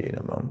tam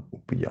yenamam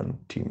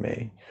upayanti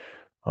me.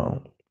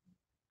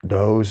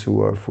 Those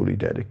who are fully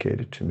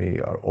dedicated to me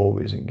are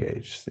always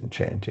engaged in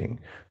chanting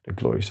the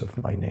glories of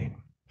my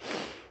name.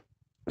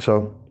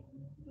 So,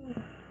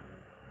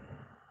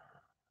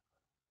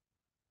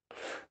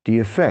 the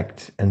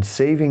effect and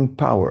saving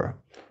power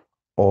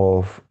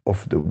of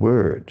the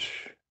words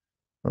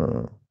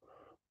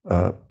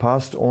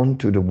passed on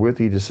to the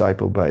worthy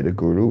disciple by the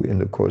Guru in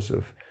the course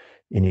of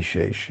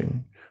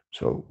initiation.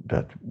 So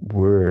that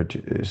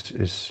word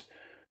is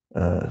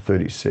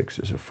 36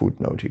 is a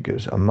footnote he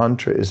gives. A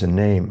mantra is a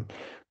name,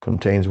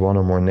 contains one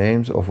or more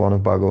names of one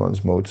of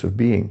Bhagavan's modes of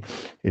being.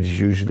 It is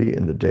usually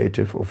in the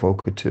dative or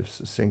vocative,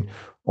 succinct,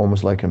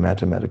 almost like a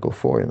mathematical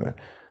formula.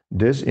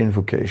 This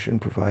invocation,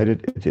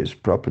 provided it is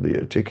properly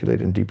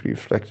articulated and deeply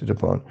reflected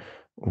upon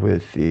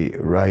with the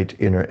right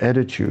inner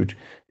attitude,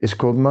 is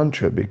called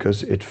mantra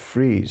because it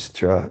frees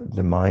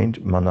the mind,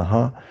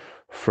 manaha,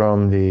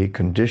 from the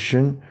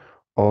condition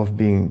of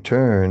being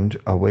turned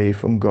away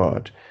from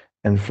God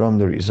and from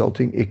the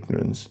resulting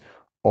ignorance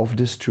of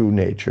this true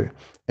nature.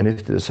 And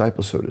if the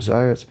disciple so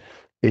desires,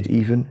 it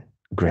even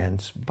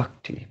grants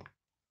bhakti.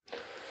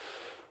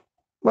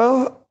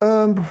 Well,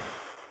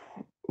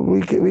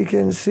 we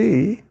can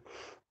see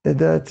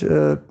that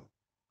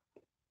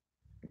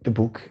the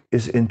book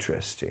is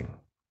interesting.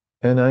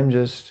 And I'm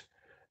just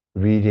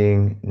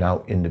reading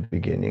now in the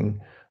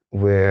beginning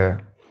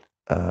where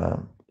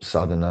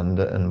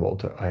Sadhananda and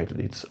Walter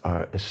Eidlitz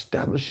are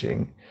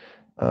establishing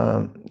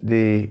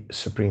the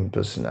Supreme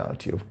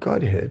Personality of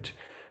Godhead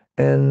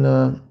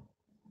and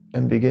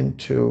begin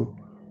to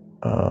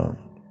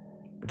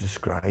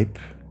describe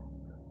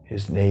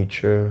His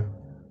nature,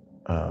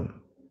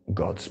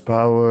 God's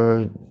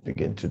power,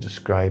 begin to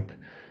describe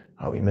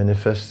how He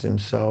manifests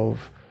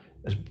Himself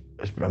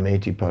as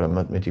Brahmeti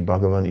Paramatmiti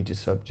Bhagavan iti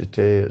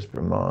Sabjate, as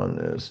Brahman,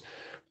 as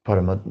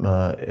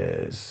Paramatma,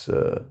 as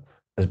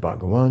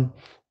Bhagavan,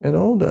 and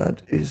all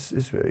that is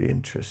very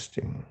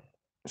interesting.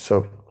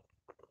 So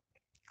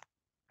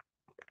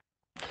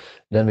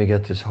then we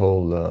get this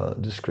whole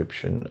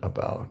description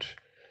about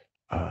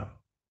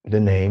the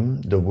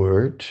name, the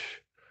word,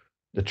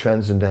 the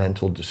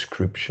transcendental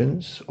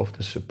descriptions of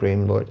the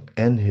Supreme Lord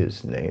and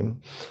his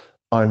name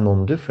are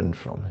non-different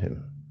from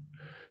him.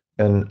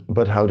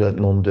 But how that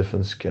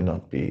non-difference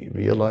cannot be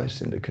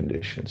realized in the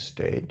conditioned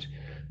state,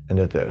 and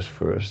that there's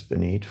first the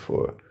need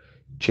for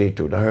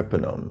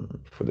Cetodarpanam,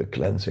 for the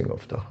cleansing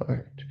of the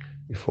heart,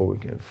 before we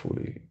can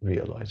fully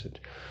realize it.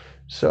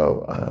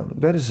 So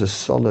that is a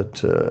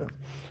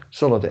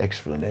solid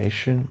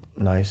explanation,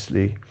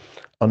 nicely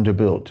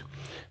underbuilt.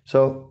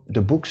 So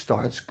the book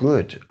starts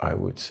good, I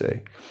would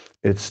say.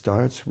 It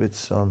starts with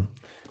some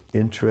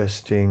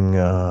interesting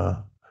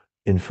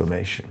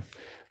information.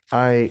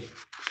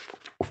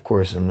 Of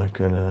course, I'm not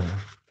gonna,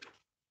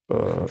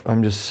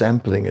 I'm just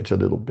sampling it a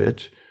little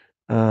bit.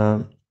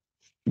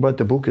 But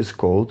the book is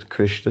called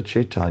Krishna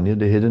Chaitanya,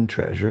 the Hidden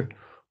Treasure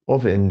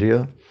of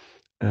India,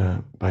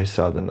 by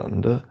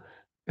Sadhananda,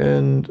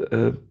 and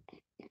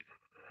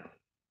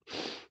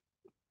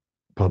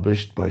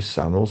published by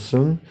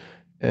Samuelson.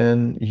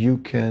 And you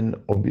can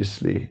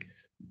obviously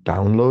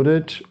download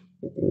it,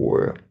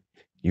 or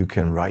you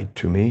can write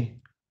to me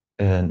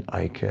and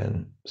I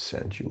can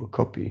send you a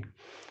copy.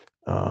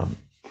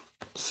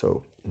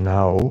 So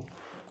now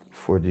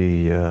for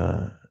the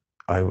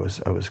I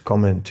was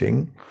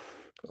commenting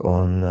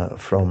on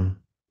from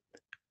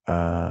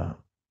the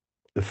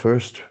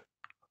first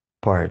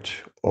part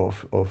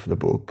of the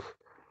book,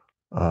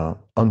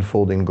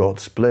 Unfolding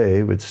God's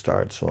Play, which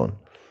starts on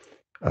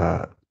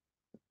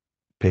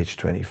page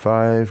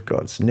 25,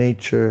 God's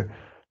nature,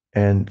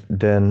 and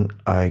then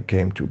I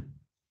came to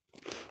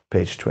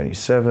page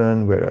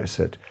 27 where I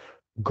said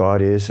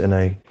God is, and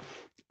I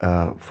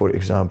for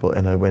example,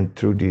 and I went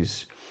through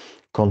these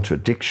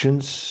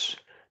contradictions.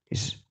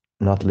 He's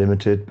not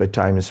limited by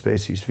time and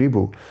space, he's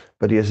Vibhu,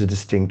 but he has a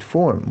distinct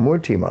form,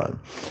 Murtiman.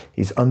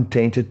 He's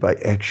untainted by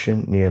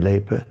action,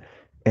 Nirlepa,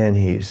 and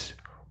he's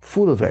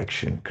full of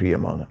action,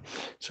 Kriyamana.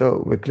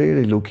 So we're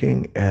clearly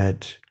looking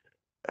at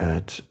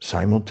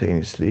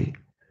simultaneously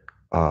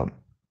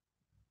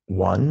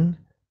one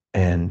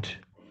and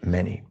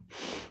many.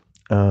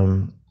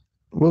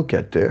 We'll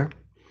get there.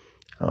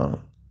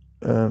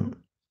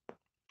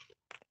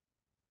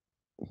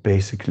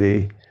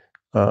 Basically,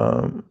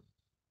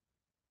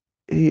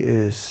 he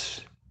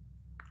is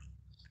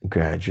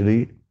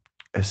gradually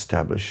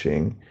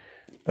establishing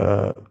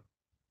the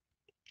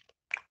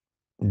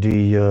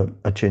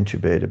Achintya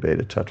Bheda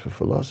Bheda Tattva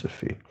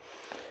philosophy.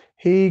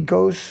 He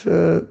goes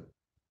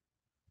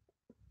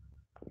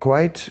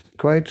quite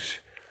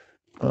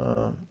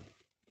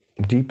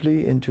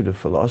deeply into the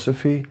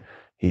philosophy.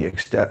 He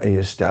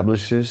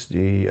establishes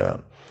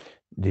the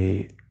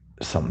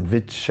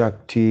Samvit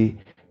Shakti.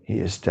 He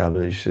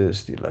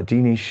establishes the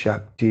Ladini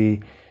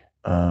Shakti.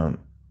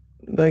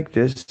 Like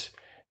this,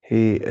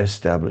 he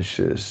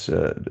establishes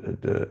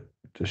the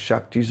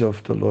Shaktis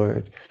of the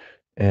Lord,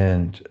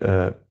 and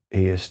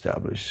he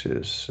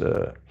establishes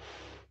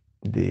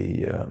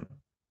the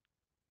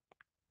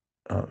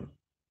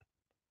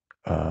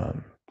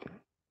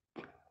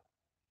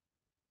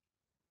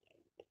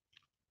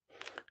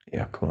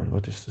yeah, come on,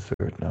 what is the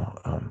third now?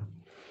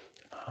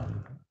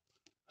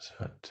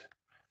 Sat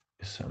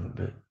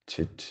Isambit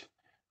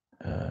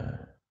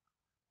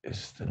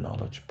is the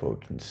knowledge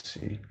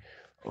potency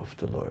of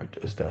the Lord.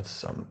 Is that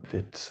some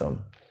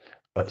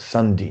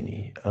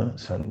Sandini,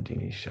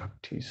 Sandini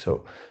Shakti.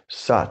 So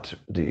Sat,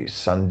 the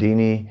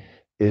Sandini,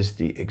 is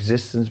the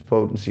existence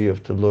potency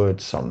of the Lord.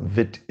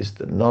 Samvit is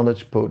the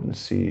knowledge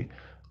potency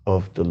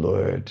of the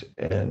Lord,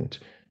 and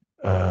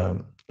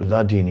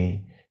Ladini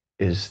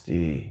is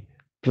the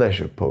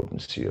pleasure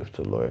potency of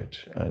the Lord.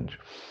 And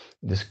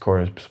this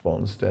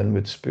corresponds then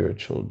with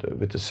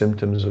with the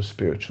symptoms of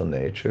spiritual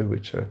nature,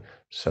 which are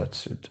Sat,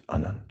 Chit,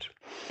 Anant.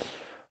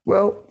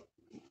 Well,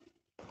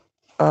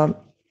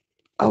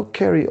 I'll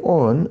carry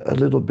on a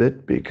little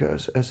bit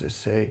because, as I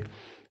say,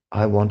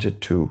 I wanted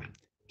to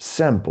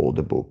sample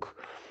the book.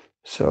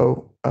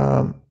 So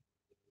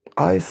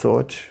I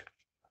thought,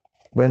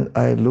 when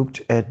I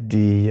looked at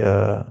the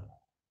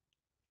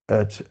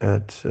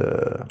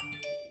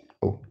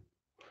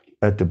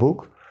the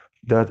book,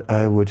 that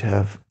I would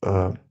have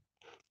a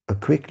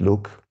quick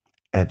look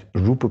at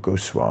Rupa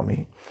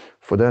Goswami.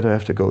 For that, I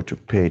have to go to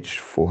page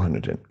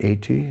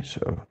 480.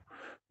 So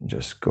I'm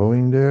just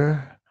going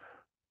there.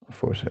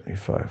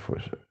 475,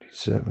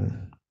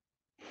 477,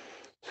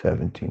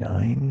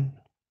 79.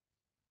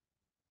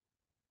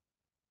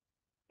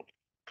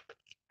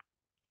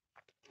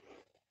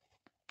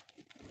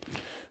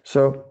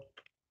 So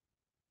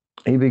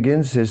he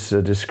begins his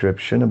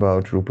description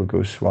about Rupa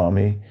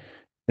Goswami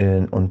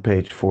on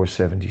page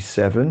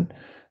 477.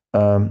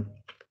 And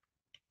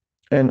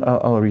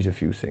I'll read a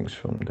few things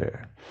from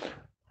there.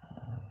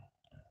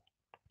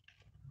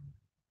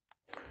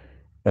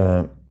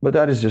 but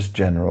that is just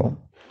general.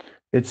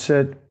 It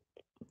said,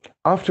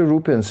 after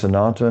Rupa and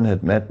Sanatan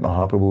had met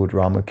Mahaprabhu at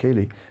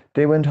Ramakeli,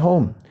 they went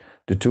home.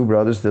 The two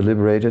brothers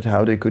deliberated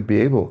how they could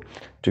be able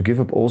to give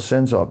up all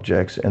sense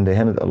objects, and they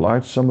handed a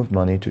large sum of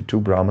money to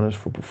two brahmanas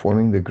for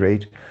performing the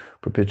great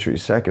propitiatory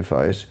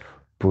sacrifice,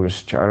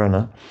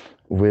 Purascharana,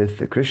 with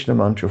the Krishna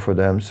mantra for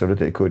them, so that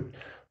they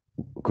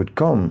could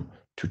come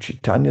to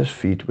Chaitanya's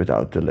feet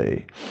without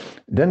delay.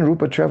 Then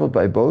Rupa traveled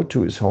by boat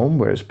to his home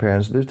where his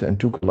parents lived and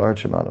took a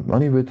large amount of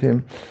money with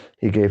him.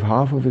 He gave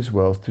half of his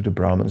wealth to the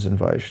Brahmins and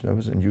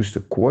Vaishnavas and used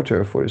a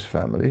quarter for his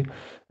family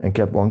and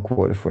kept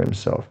 1/4 for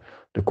himself.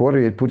 The quarter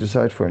he had put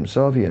aside for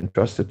himself he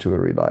entrusted to a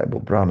reliable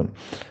Brahmin.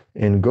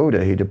 In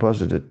Gauda he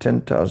deposited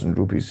 10,000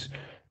 rupees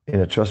in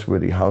a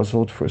trustworthy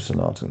household for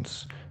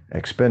Sanatan's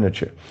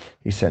expenditure.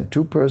 He sent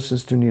 2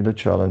 persons to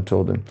Nilachal and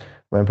told them,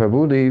 when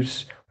Prabhu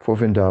leaves for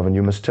Vrindavan,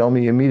 you must tell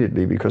me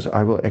immediately, because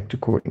I will act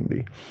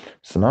accordingly.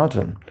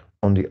 Sanatan,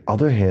 on the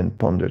other hand,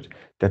 pondered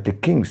that the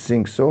king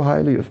thinks so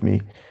highly of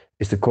me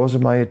is the cause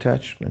of my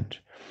attachment.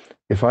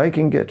 If I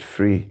can get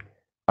free,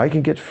 I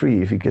can get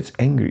free if he gets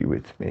angry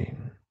with me.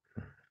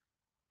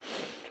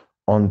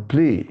 On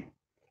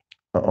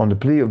the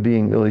plea of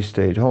being ill, he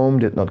stayed home,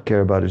 did not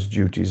care about his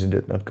duties, and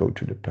did not go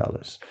to the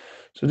palace.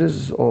 So this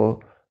is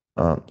all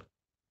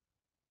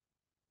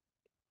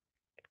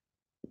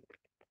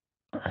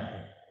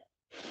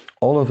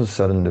all of a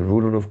sudden, the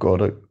ruler of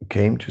Gauda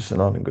came to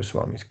Sanatana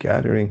Goswami's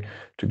gathering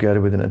together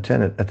with an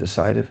attendant at the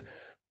side of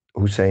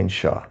Hussain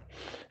Shah.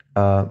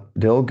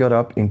 They all got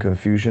up in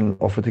confusion,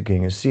 offered the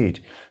king a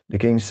seat. The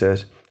king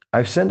says,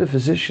 I've sent a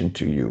physician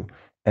to you,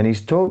 and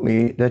he's told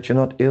me that you're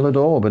not ill at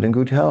all, but in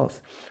good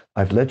health.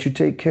 I've let you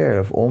take care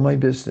of all my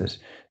business,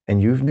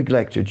 and you've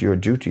neglected your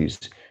duties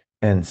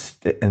and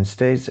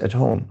stays at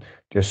home.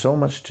 There's so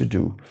much to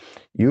do.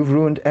 You've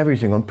ruined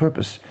everything on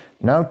purpose.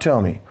 Now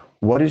tell me,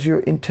 what is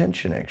your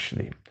intention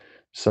actually?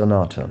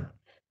 Sanatan,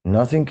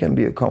 nothing can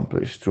be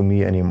accomplished through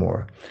me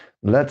anymore.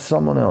 Let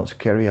someone else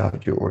carry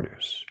out your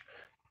orders.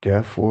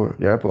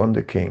 Thereupon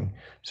the king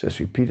says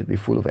repeatedly,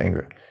 full of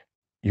anger,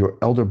 your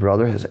elder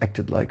brother has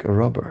acted like a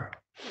robber.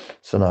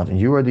 Sanatan,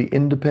 you are the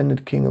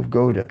independent king of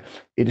Gauda.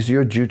 It is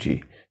your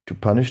duty to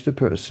punish the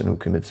person who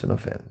commits an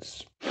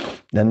offense.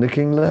 Then the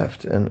king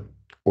left and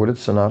ordered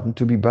Sanatan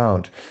to be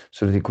bound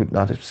so that he could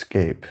not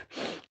escape.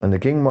 And the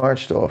king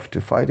marched off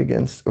to fight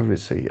against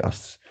Orissa. He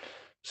asks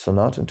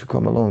Sanatan to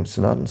come along.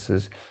 Sanatan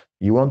says,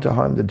 you want to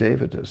harm the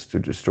Devatas, to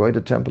destroy the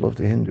temple of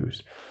the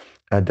Hindus.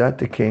 At that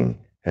the king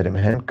had him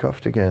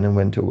handcuffed again and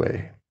went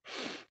away.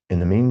 In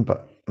the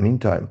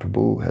meantime,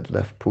 Prabhu had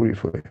left Puri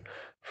for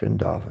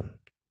Vrindavan.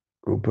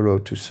 Rupa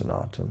wrote to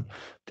Sanatan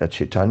that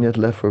Chaitanya had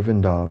left for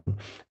Vrindavan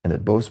and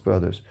that both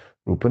brothers,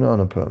 Rupa and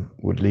Anupam,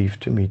 would leave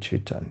to meet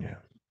Chaitanya.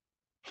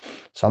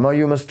 Somehow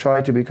you must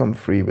try to become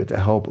free with the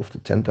help of the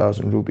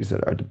 10,000 rupees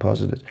that are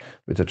deposited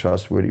with a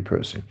trustworthy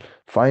person.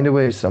 Find a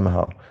way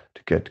somehow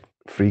to get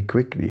free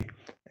quickly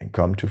and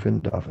come to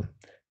Vrindavan.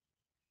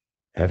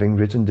 Having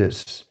written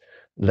this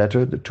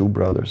letter, the two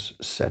brothers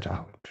set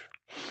out.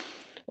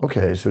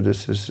 Okay, so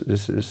this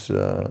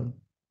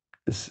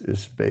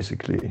is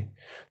basically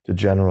the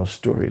general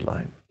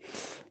storyline.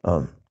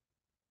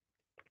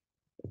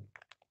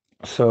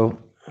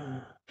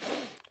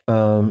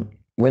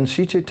 When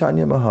Sri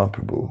Chaitanya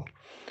Mahaprabhu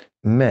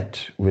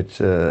met with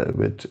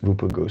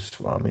Rupa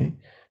Goswami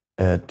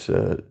at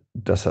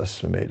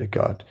Dasasvamedha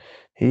Ghat,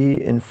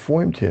 he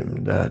informed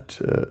him that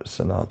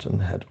Sanatan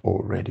had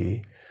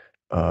already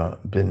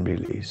been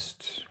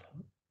released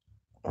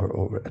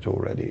or had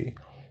already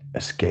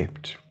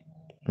escaped.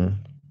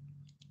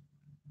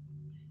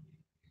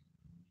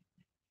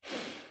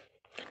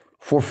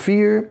 For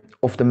fear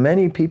of the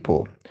many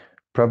people,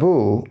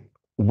 Prabhu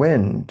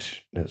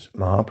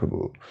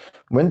Mahaprabhu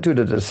went to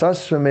the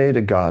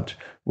Dasasvamedha Ghat,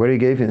 where he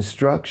gave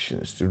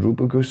instructions to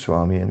Rupa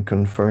Goswami and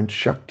conferred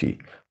Shakti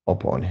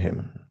upon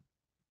him.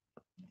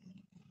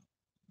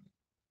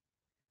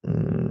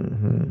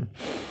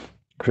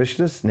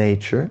 Krishna's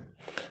nature,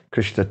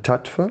 Krishna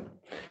Tattva,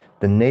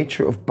 the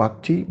nature of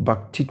Bhakti,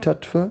 Bhakti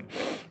Tattva,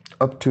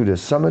 up to the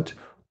summit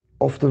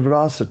of the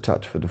Rasa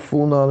Tattva, the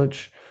full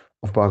knowledge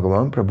of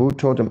Bhagavan. Prabhu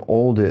taught him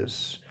all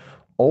this.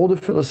 All the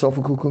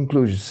philosophical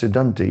conclusions,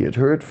 Siddhanta, he had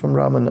heard from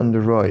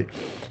Ramananda Roy,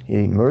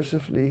 he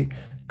mercifully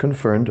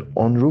conferred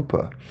on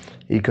Rupa.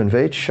 He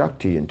conveyed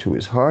Shakti into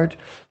his heart,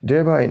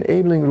 thereby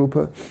enabling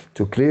Rupa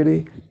to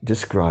clearly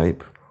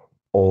describe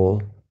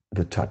all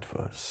the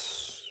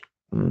tattvas.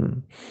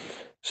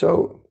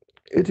 So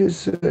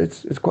it's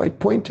quite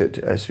pointed,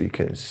 as we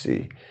can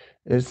see.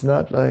 It's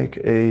not like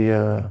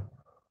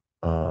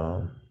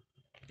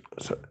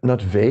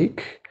not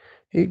vague.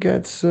 He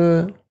gets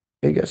to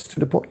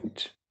the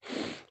point.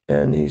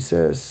 And he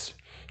says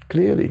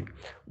clearly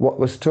what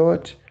was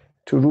taught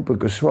to Rupa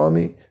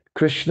Goswami,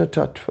 Krishna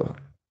Tattva.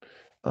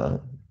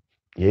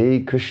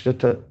 Ye Krishna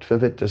Tattva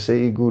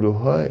Vitasei Guru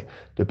Hai.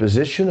 The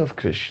position of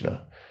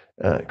Krishna.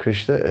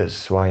 Krishna is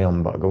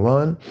Swayam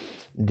Bhagavan.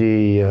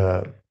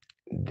 The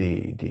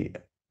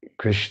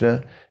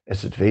Krishna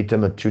is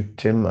Advaitam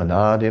Achyutam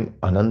Anadim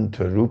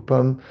Ananta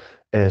Rupam.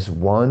 as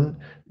one,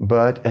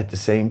 but at the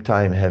same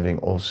time having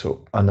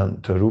also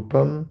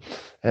Anantarupam,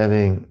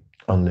 having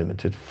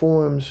unlimited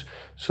forms.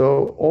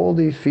 So all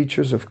these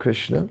features of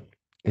Krishna,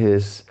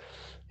 his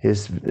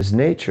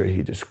nature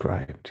he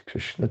described,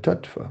 Krishna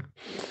Tattva.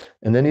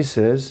 And then he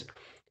says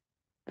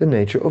the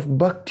nature of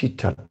Bhakti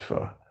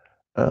Tattva.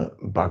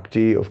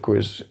 Bhakti, of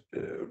course,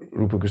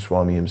 Rupa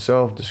Goswami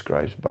himself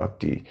describes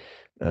Bhakti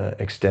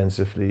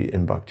extensively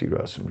in Bhakti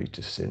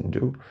Rasamrita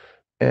Sindhu.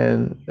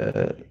 And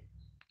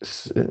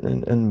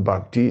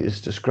Bhakti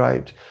is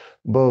described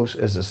both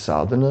as a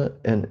sadhana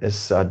and as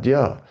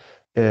sadhya,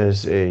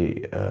 as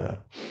a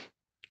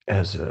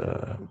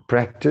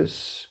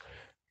practice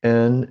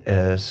and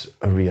as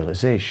a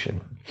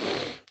realization.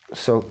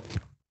 So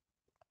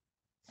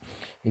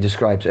he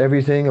describes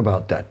everything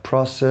about that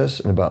process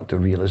and about the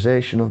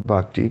realization of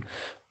bhakti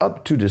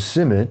up to the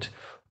summit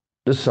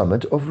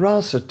of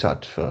Rasa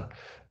Tattva,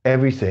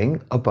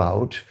 everything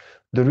about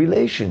the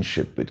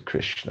relationship with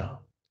Krishna,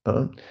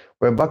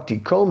 where bhakti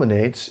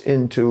culminates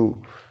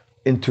into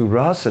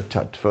Rasa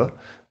Tattva.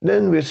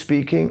 Then we're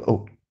speaking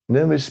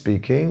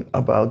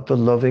about the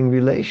loving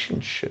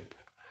relationship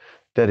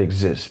that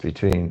exists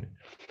between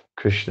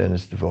Krishna and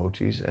his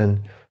devotees,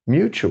 and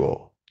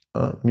mutual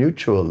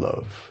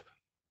love.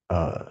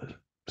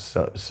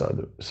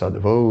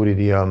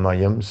 Sadavoridiya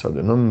mayam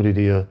sadanam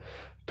ridiya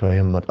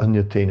tvayam mat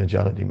anyatena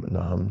janadi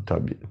manaham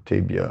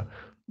tebya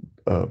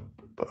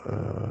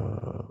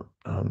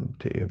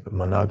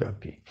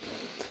managapi.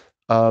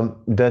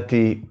 That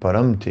the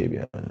param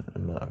tebya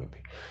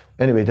managapi.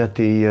 Anyway, that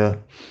the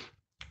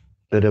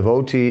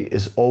devotee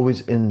is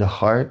always in the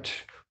heart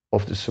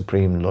of the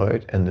Supreme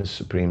Lord, and the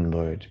Supreme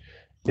Lord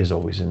is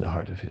always in the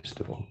heart of his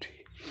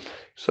devotee.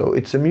 So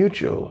it's a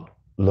mutual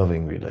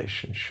loving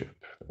relationship.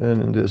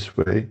 And in this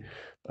way,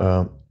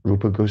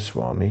 Rupa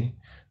Goswami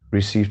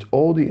received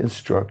all the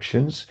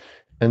instructions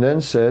and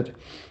then said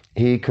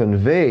he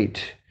conveyed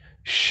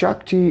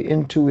Shakti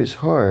into his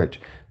heart,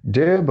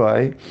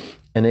 thereby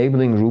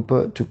enabling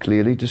Rupa to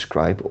clearly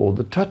describe all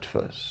the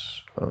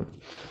tattvas.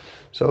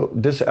 So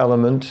this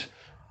element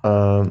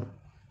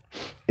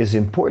is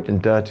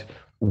important, that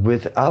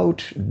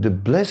without the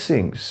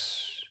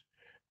blessings,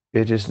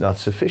 it is not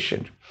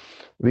sufficient.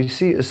 We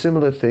see a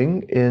similar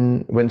thing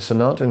when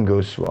Sanatana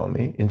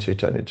Goswami, in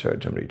Chaitanya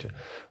Charitamrita,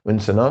 when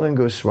Sanatana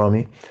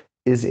Goswami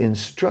is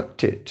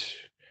instructed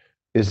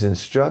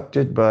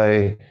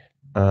by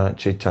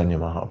Chaitanya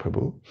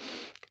Mahaprabhu,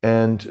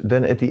 and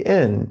then at the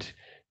end,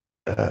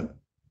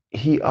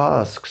 he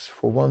asks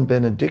for one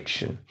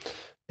benediction.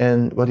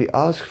 And what he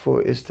asks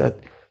for is that,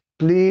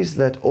 please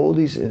let all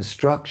these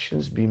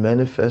instructions be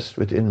manifest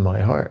within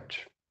my heart.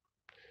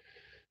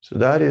 So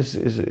that is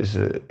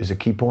a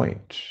key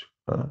point.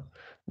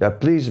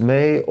 That please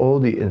may all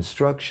the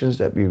instructions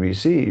that we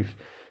receive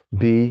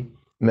be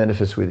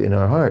manifest within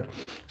our heart,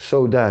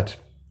 so that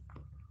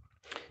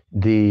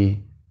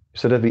we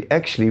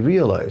actually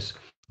realize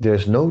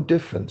there's no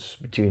difference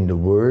between the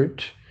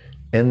Word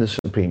and the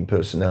Supreme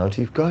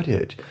Personality of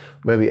Godhead,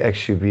 where we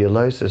actually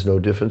realize there's no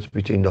difference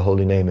between the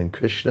Holy Name and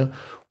Krishna,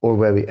 or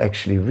where we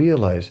actually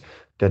realize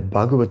that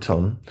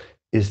Bhagavatam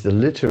is the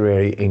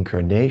literary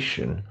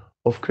incarnation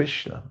of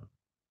Krishna.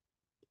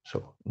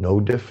 So no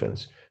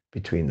difference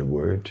between the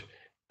Word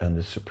and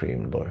the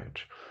Supreme Lord.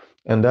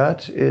 And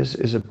that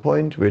is a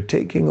point we're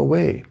taking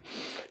away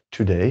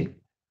today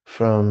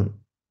from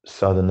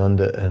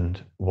Sadhananda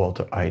and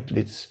Walter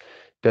Eitlitz,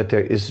 that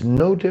there is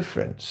no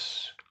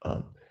difference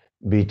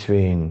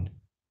between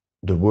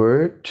the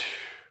Word,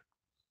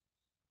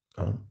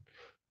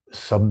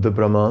 Sabda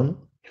Brahman,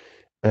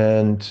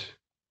 and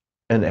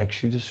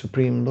actually the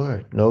Supreme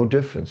Lord. No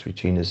difference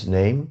between his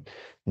name,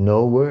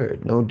 no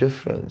word, no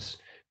difference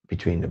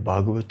between the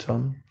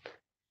Bhagavatam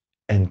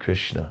and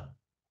Krishna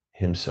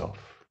himself.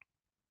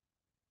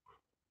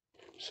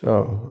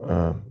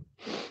 So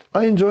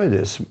I enjoy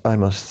this, I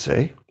must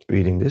say,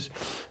 reading this.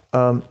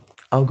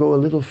 I'll go a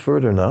little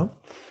further now.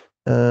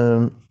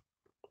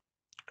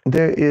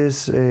 There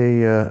is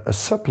a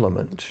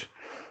supplement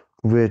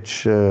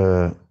which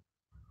then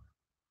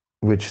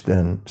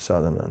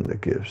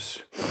Sadhananda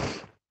gives.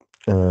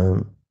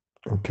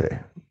 Okay,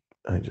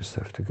 I just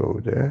have to go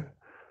there.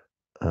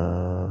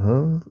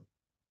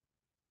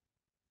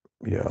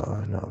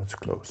 Yeah, now it's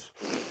close.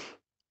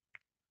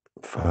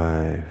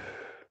 5.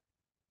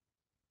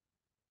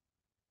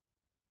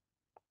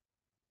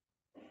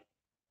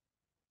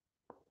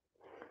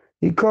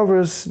 He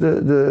covers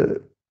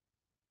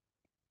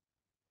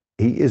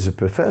he is a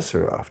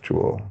professor after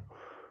all.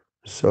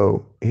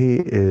 So he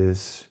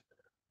is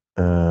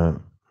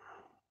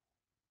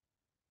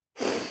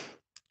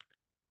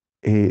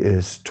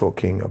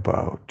talking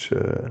about,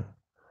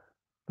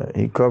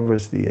 he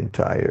covers the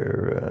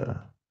entire,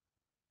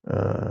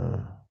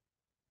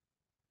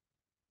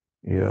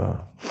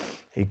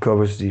 he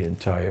covers the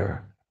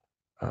entire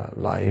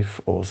life,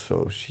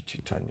 also Sri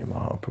Chaitanya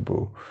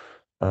Mahaprabhu.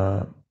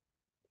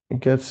 It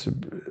gets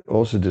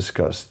also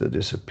discussed the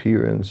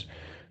disappearance,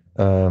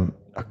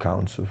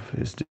 accounts of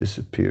his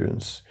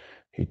disappearance.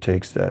 He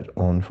takes that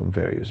on from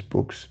various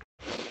books.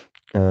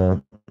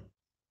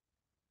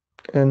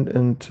 and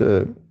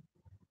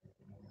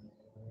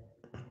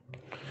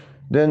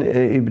then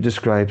he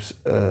describes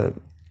a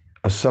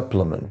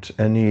supplement,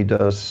 and he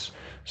does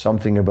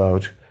something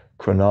about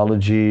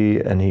chronology,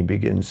 and he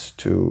begins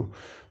to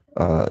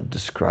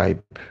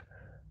describe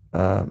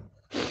uh,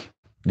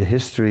 the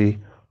history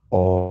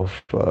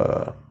of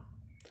the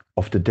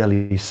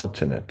Delhi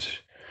Sultanate,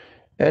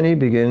 and he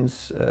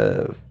begins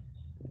to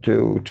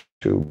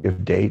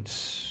give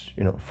dates,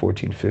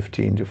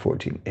 1415 to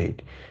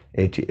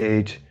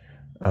 1488.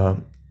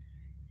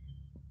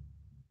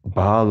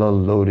 Bahala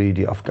Lodi,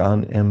 the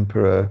Afghan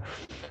emperor,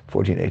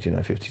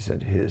 1489-50,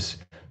 said his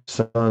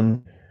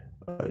son,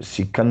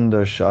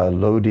 Sikandar Shah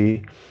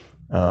Lodi,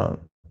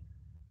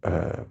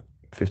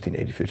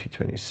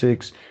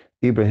 1580-1526,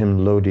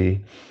 Ibrahim Lodi,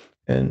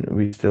 and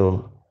we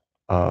still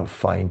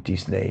find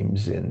these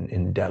names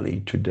in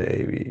Delhi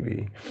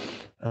today.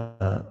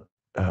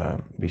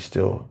 We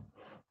still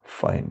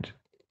find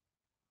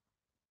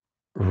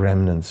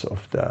remnants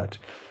of that.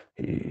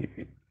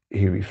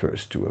 He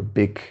refers to a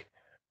big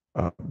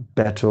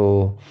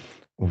battle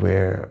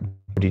where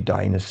the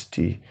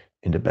dynasty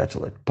in the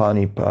battle at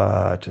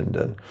Panipat, and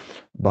then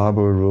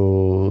Babur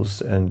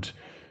rules, and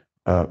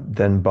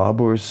then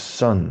Babur's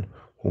son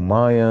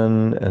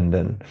Humayun, and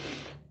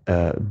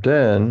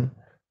then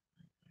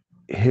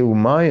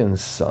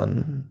Humayun's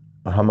son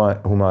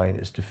Humayun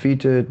is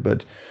defeated,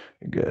 but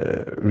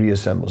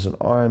reassembles an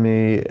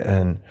army,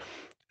 and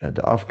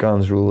the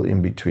Afghans rule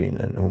in between,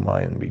 and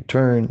Humayun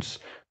returns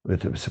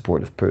with the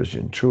support of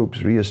Persian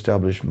troops,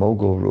 re-establish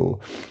Mughal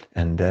rule,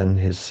 and then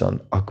his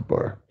son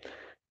Akbar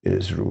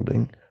is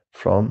ruling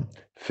from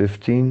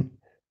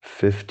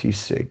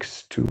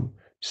 1556 to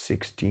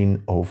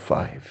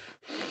 1605.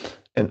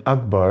 And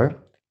Akbar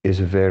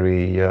is a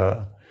very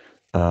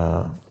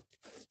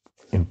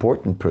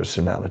important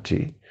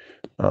personality.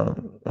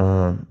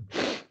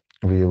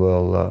 We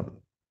will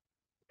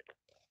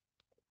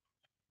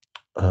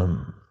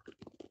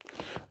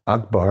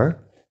Akbar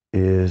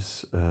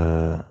is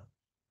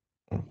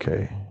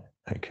okay.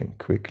 I can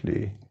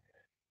quickly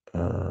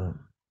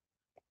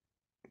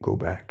go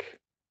back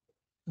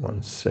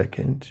 1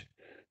 second.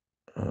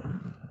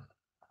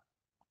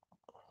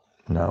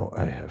 Now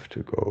I have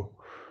to go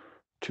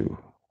to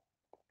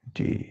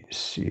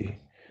DC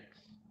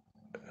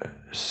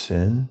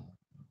Sin.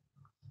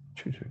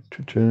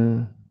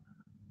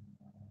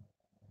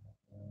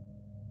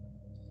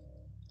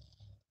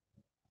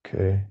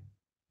 Okay,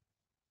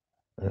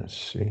 let's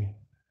see.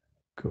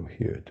 Go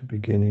here at the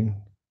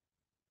beginning.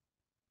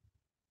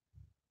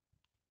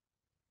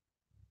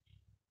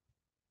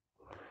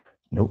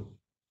 Nope.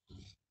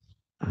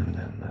 And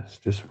then that's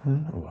this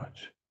one.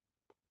 Watch.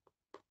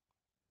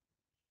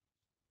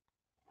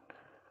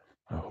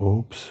 I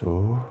hope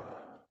so.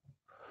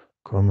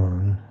 Come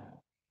on.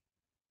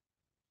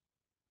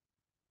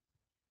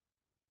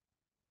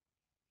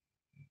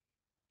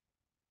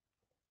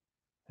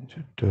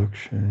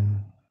 Introduction.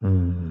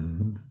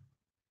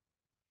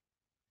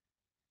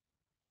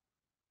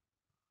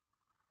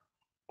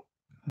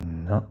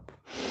 No.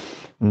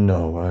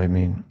 No, I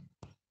mean,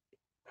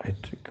 I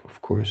think, of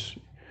course,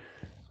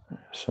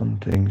 some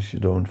things you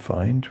don't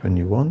find when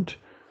you want.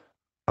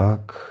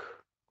 Akbar.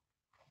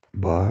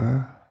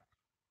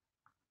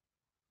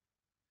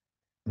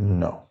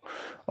 No.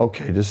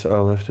 Okay, this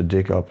I'll have to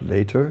dig up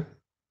later.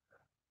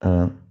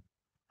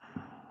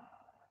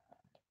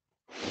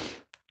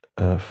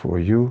 For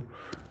you.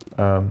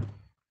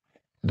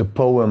 The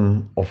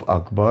poem of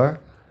Akbar,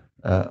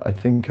 I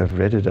think I've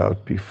read it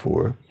out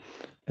before,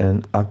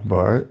 and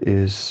Akbar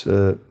is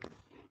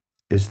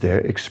there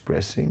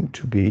expressing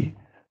to be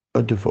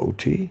a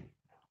devotee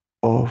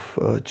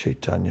of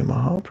Chaitanya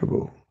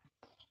Mahaprabhu.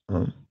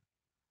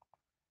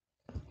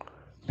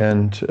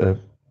 And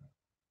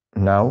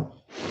now,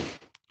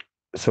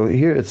 so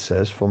here it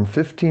says, from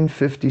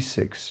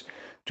 1556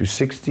 to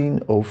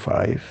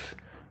 1605,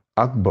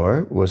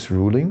 Akbar was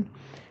ruling.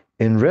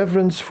 In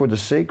reverence for the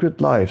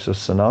sacred lives of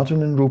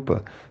Sanatan and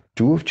Rupa,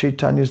 two of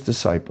Chaitanya's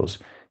disciples,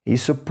 he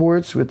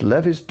supports with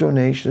lavish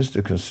donations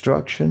the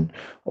construction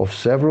of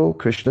several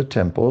Krishna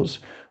temples,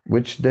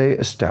 which they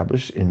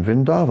established in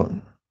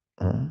Vrindavan.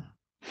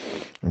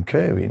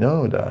 Okay, we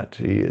know that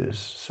he is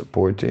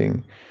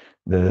supporting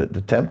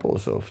the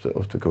temples of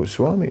the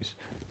Goswamis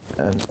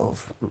and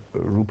of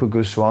Rupa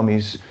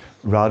Goswami's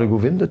Radha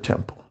Govinda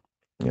temple.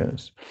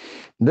 Yes.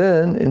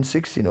 Then in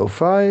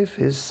 1605,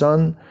 his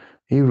son,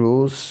 he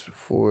rules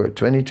for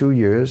 22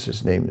 years.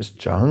 His name is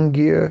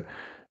Jahangir.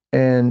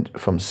 And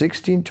from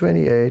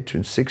 1628 to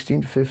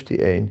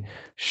 1658,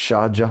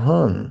 Shah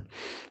Jahan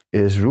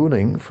is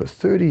ruling for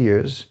 30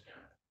 years,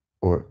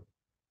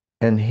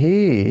 and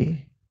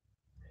he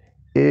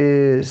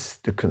is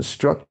the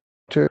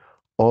constructor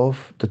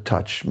of the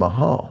Taj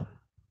Mahal.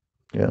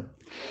 Yeah.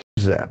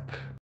 Aurangzeb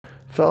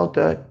felt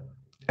that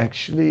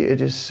actually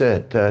it is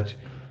said that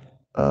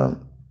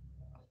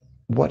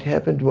what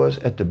happened was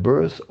at the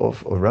birth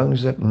of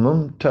Aurangzeb,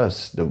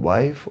 Mumtaz, the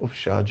wife of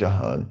Shah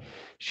Jahan,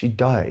 she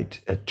died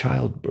at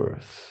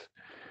childbirth.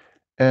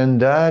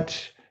 And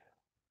that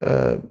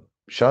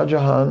Shah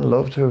Jahan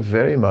loved her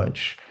very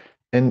much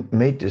and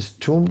made this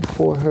tomb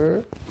for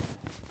her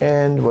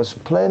and was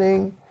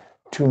planning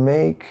to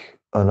make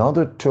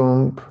another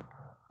tomb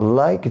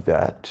like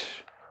that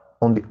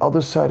on the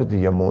other side of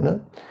the Yamuna.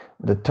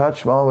 The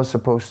Taj Mahal was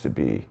supposed to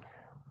be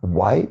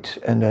white,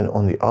 and then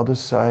on the other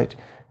side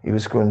he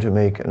was going to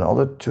make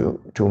another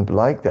tomb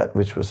like that,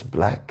 which was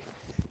black,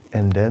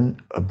 and then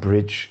a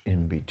bridge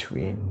in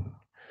between,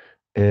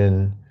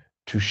 and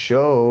to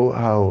show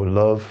how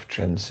love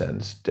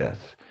transcends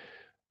death.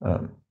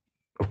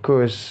 Of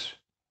course,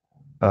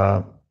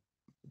 uh,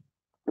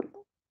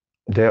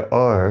 there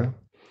are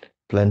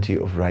plenty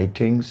of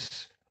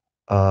writings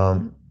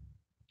um,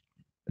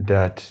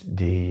 that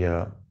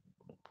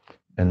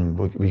and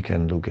we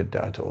can look at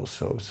that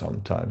also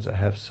sometimes. I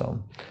have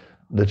some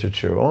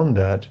literature on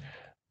that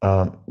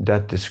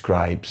that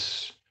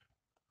describes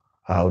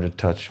how the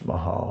Taj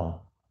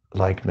Mahal,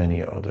 like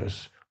many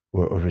others,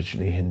 were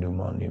originally Hindu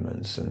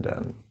monuments and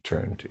then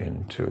turned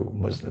into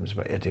Muslims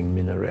by adding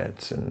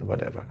minarets and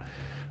whatever.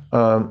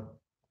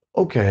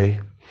 Okay.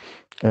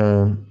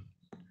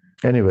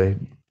 Anyway,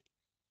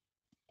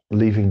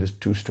 leaving the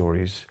two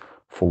stories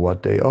for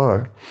what they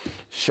are,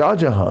 Shah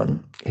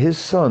Jahan, his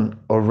son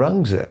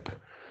Aurangzeb,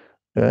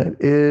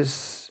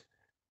 is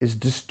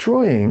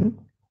destroying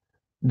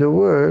the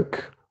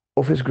work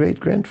of his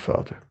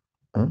great-grandfather.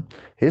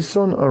 His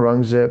son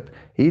Aurangzeb,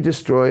 he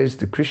destroys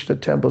the Krishna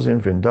temples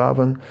in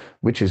Vrindavan,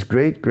 which his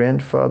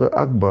great-grandfather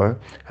Akbar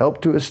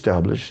helped to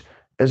establish,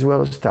 as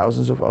well as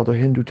thousands of other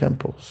Hindu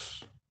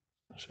temples.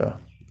 So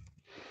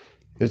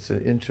it's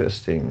an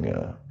interesting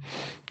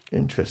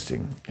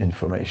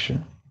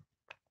information.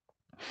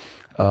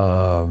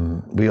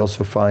 We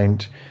also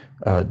find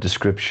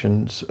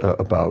descriptions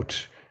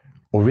about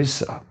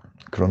Orissa,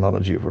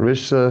 chronology of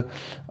Orissa,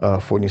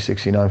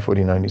 1469,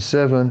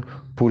 1497,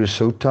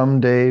 Purushottam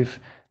Dev,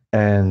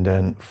 and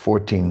then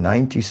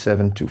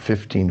 1497 to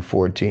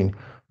 1514,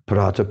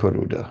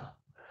 Prataparuda.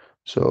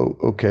 So,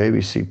 okay,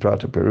 we see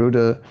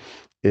Prataparuda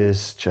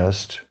is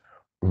just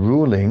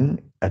ruling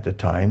at the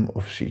time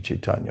of Sri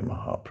Chaitanya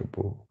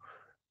Mahaprabhu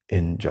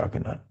in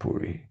Jagannath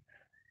Puri.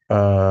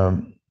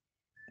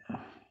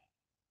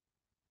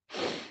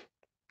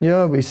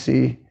 Yeah, we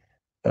see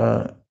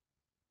that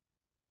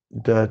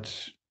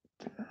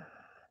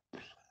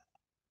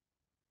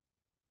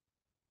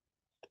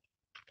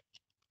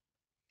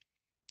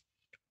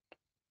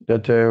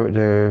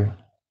they're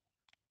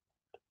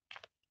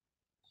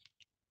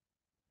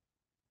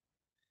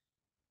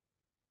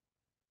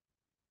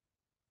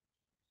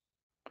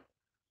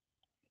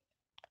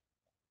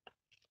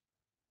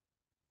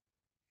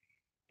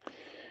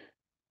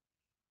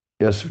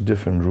yes,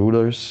 different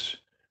rulers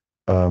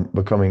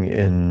becoming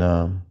in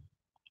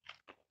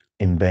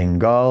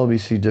Bengal. We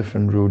see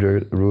different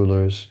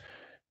rulers,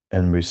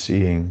 and we're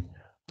seeing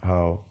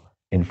how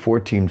in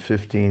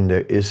 1415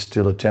 there is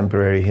still a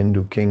temporary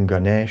Hindu king,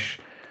 Ganesh,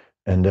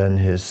 and then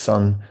his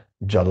son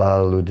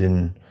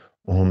Jalaluddin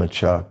Muhammad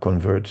Shah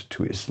converts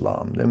to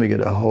Islam. Then we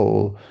get a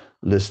whole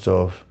list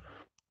of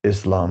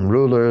Islam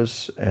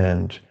rulers,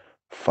 and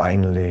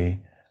finally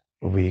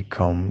we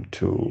come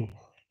to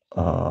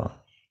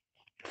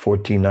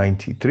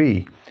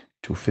 1493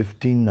 to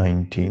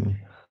 1519.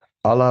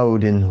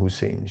 Alauddin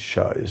Hussein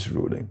Shah is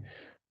ruling.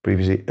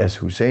 Previously as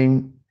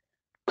Hussein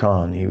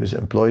Khan, he was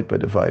employed by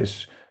the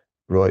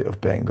Viceroy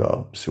of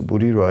Bengal,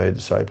 Subudhi Roy, a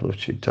disciple of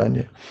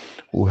Chaitanya,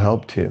 who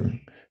helped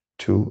him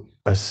to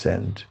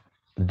ascend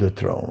the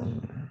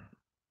throne.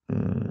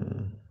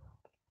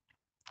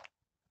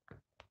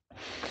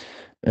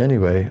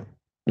 Anyway,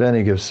 then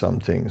he gives some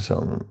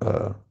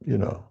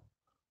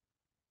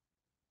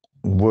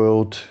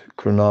world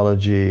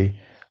chronology,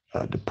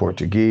 the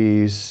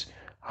Portuguese,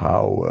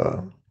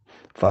 how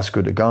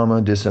Vasco da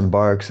Gama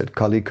disembarks at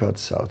Calicut,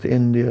 South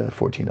India,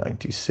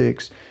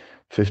 1496.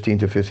 15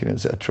 to 15,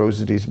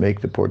 atrocities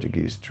make the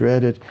Portuguese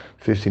dreaded.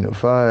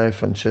 1505,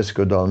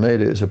 Francisco de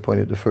Almeida is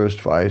appointed the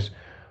first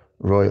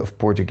viceroy of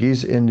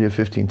Portuguese India.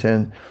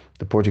 1510,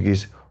 the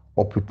Portuguese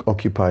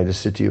occupy the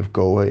city of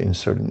Goa in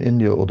southern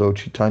India. Although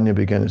Chaitanya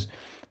began his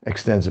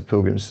extensive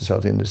pilgrimage to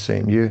South India the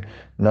same year,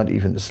 not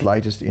even the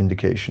slightest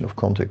indication of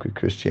contact with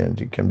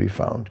Christianity can be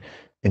found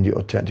in the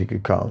authentic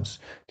accounts.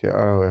 There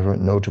are, however,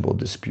 notable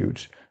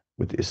disputes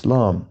with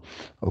Islam.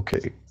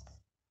 Okay,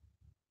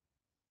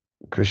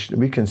 Krishna,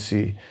 we can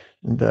see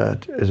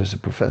that there's a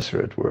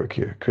professor at work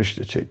here.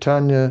 Krishna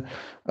Chaitanya,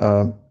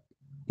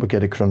 we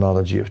get a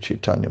chronology of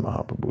Chaitanya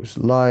Mahaprabhu's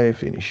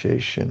life,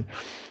 initiation.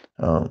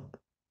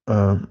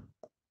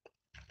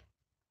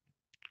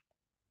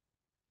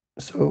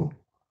 So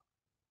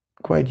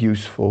quite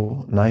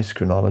useful, nice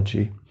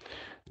chronology.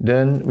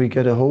 Then we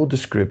get a whole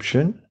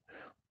description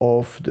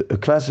of a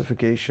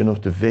classification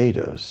of the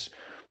Vedas,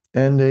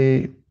 and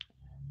they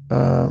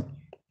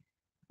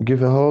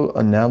give a whole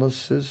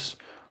analysis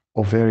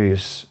of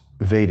various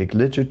Vedic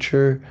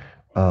literature.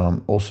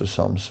 Also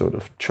some sort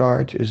of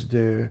chart is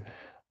there.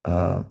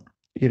 The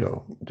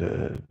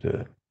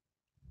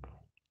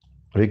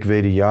Rig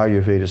Veda,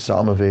 Yajur Veda,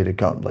 Sama Veda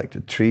count like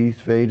the three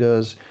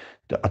Vedas.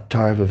 The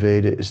Atharva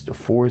Veda is the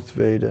fourth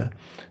Veda.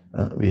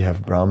 We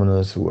have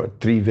Brahmanas who are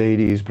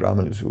Trivedis,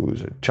 Brahmanas who are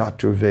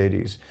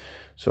Chaturvedis.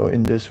 So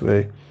in this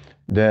way,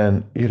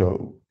 then,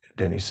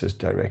 then he says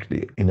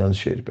directly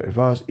enunciated by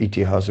Vas,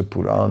 Itihasa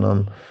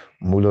Puranam,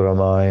 Mula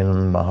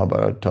Ramayanam,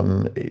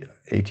 Mahabharatam,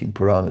 18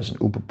 Puranas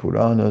and Upa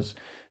Puranas.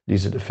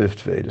 These are the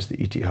fifth Vedas, the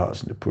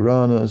Itihas and the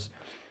Puranas.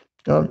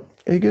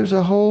 He gives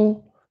a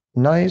whole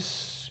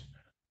nice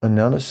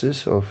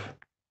analysis of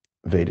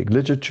Vedic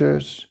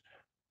literatures,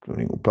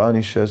 including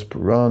Upanishads,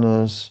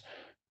 Puranas,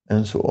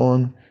 and so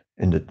on.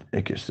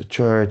 It gives the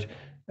chart,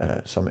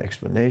 some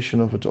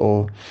explanation of it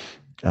all.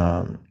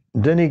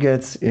 Then he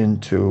gets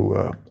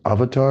into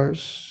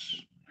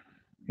avatars.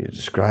 He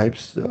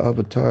describes the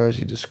avatars.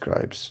 He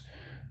describes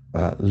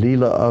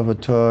Leela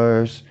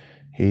avatars.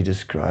 He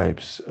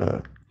describes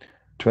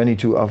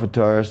 22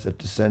 avatars that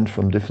descend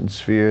from different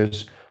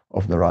spheres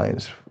of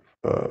Narayan's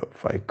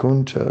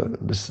Vaikuntha,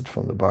 listed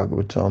from the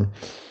Bhagavatam.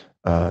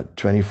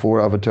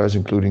 24 avatars,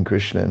 including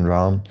Krishna and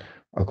Ram,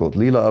 are called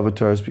Leela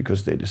avatars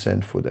because they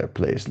descend for their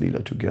place,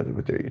 Leela, together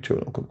with their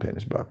eternal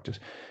companions, Bhaktas.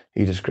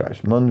 He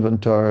describes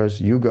Manvantars,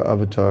 Yuga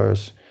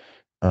avatars.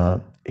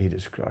 He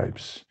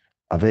describes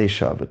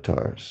Avesha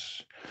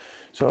avatars.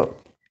 So,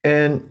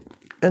 and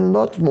a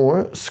lot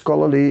more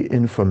scholarly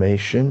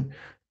information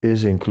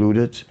is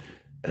included.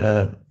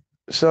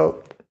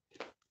 So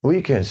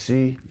we can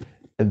see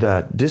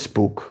that this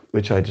book,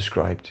 which I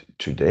described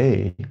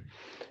today,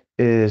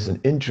 is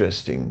an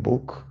interesting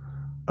book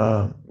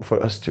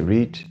for us to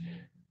read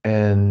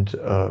and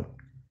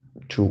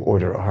to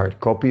order a hard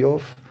copy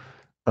of.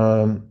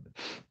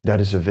 That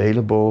is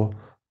available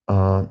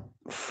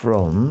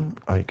from,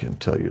 I can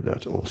tell you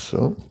that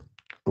also.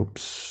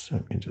 Oops,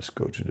 let me just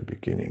go to the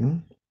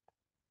beginning.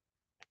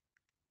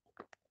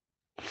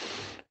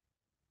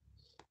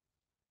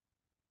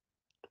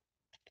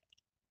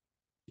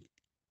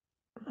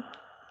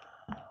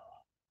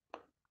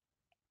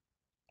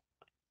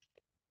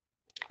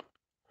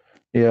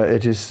 Yeah,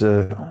 it is.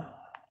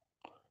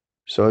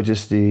 So it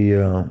is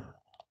the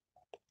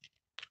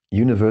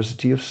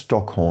University of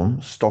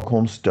Stockholm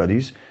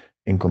Studies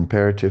in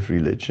Comparative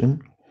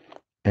Religion,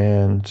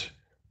 and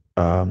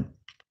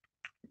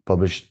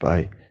published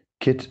by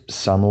Kit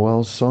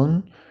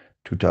Samuelson,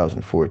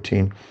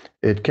 2014.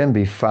 It can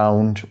be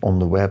found on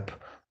the web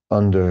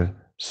under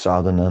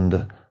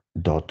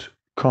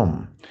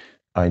sadhananda.com.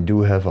 I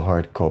do have a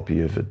hard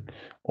copy of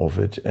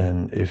it,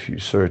 and if you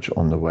search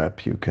on the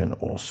web, you can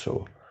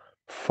also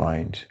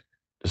find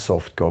the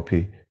soft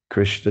copy,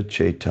 Krishna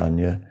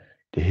Chaitanya,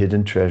 the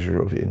Hidden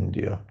Treasure of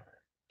India,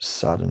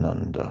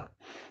 Sadhananda.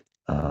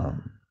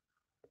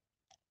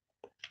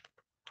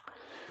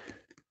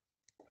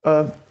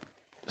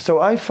 So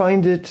I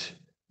find it,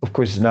 of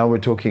course, now we're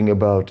talking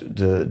about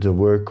the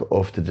work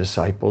of the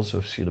disciples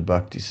of Srila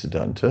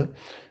Bhaktisiddhanta,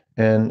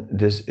 and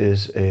this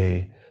is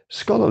a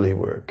scholarly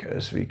work,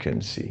 as we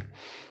can see,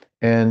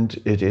 and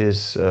it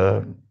is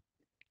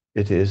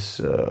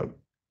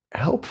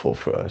helpful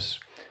for us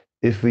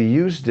if we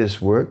use this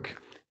work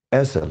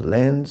as a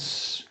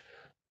lens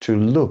to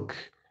look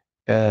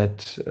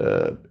at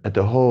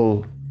the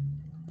whole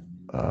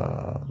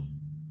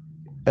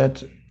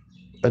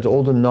at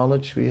all the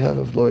knowledge we have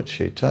of Lord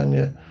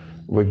Chaitanya.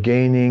 We're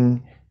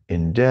gaining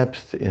in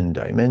depth, in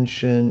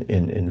dimension,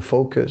 in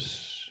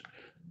focus.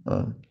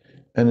 And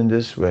in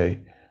this way,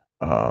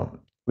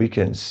 we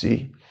can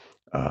see,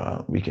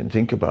 we can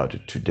think about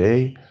it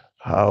today,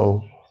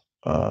 how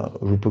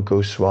Rupa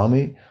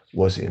Goswami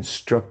was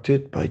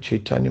instructed by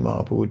Chaitanya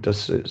Mahaprabhu,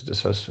 das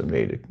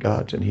Asvamedha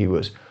Ghat, and he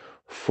was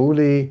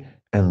fully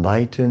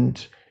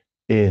enlightened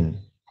in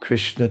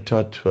Krishna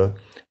Tattva,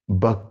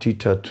 Bhakti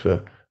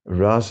Tattva,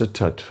 Rasa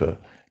Tattva,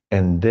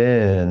 and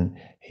then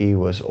he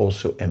was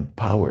also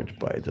empowered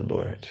by the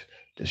Lord.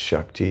 The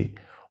Shakti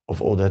of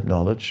all that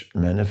knowledge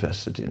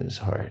manifested in his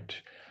heart.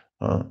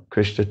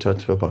 Krishna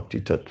Tattva,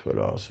 Bhakti Tattva,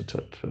 Rasa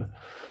Tattva.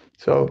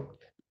 So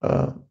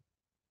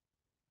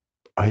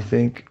I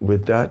think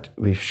with that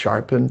we've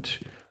sharpened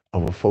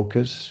our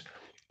focus,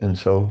 and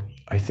so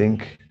I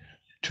think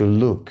to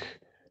look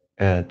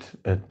at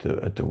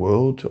the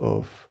world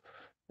of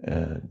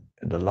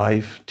the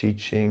life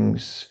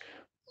teachings,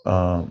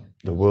 the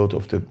world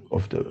of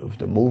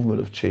the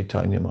movement of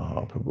Chaitanya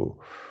Mahaprabhu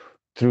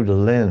through the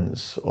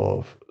lens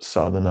of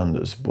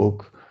Sadhananda's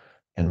book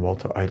and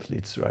Walter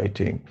Eitlich's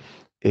writing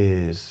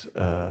is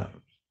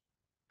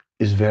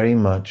very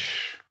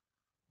much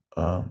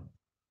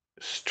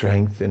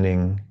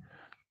strengthening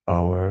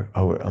our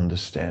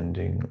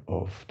understanding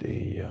of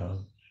the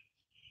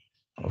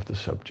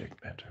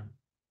subject matter.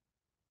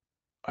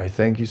 I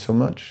thank you so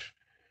much.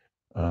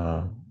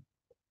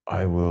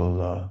 I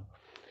will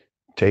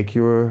take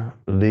your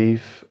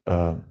leave.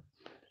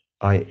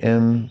 I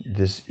am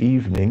this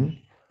evening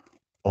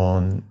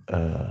on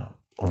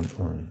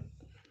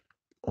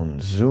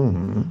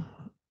Zoom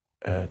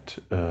at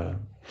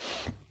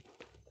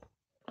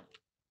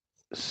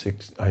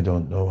 6. I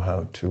don't know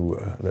how to.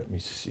 Let me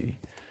see.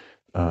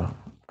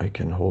 I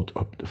can hold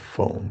up the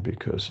phone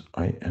because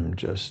I am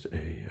just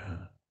a.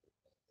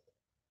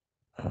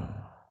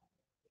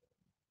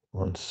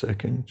 1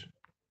 second.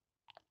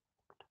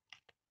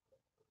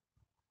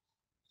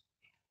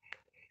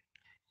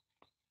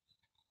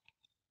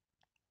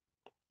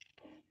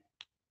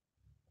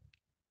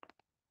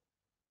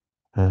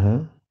 Uh-huh.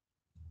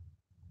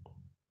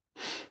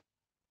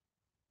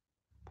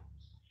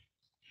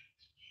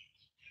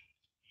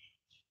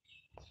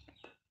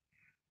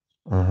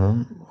 Uh-huh.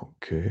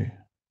 Okay.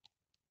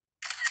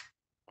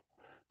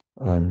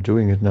 I'm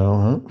doing it now,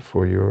 huh?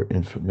 For your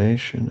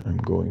information, I'm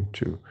going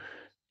to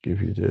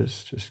give you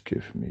this. Just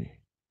give me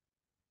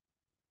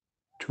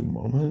 2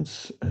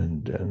 moments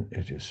and then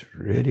it is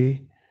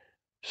ready.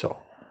 So.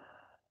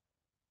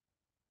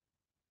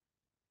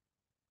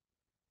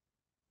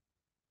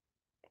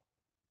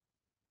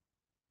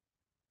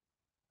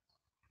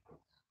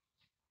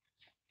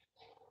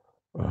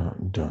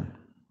 Done.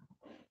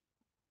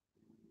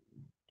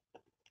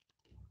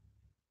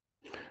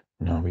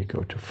 Now we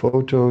go to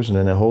photos and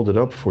then I hold it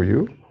up for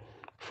you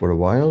for a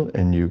while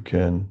and you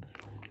can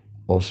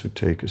also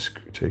take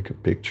a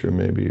picture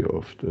maybe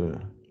of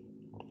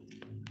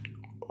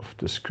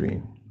the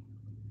screen.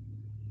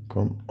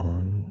 Come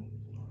on.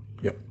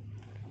 Yep.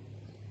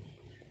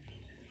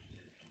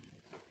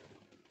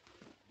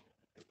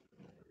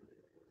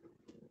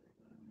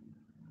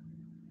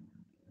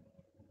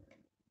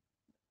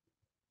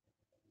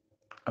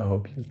 I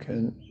hope you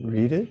can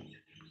read it.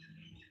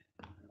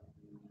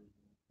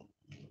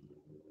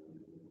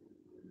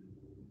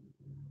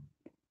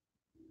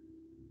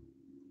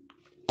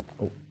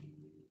 Oh.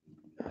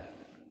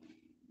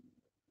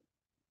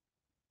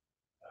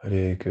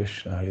 Hare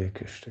Krishna,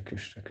 Krishna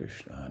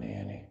Krishna, Hare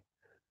Hare.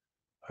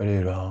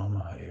 Hare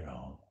Rama,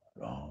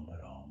 Rama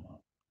Rama,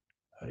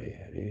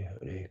 Hare Hare,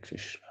 Hare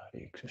Krishna,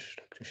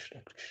 Krishna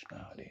Krishna,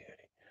 Hare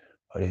Hare.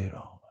 Hare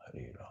Rama,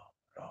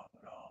 Rama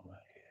Rama,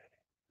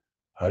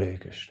 Hare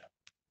Krishna.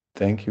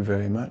 Thank you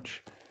very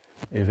much.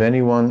 If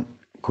anyone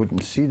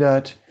couldn't see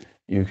that,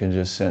 you can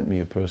just send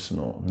me a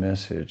personal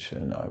message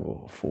and I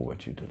will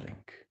forward you the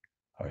link.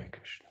 Hare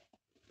Krishna.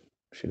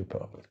 Srila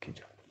Prabhupada Ki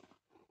Jai.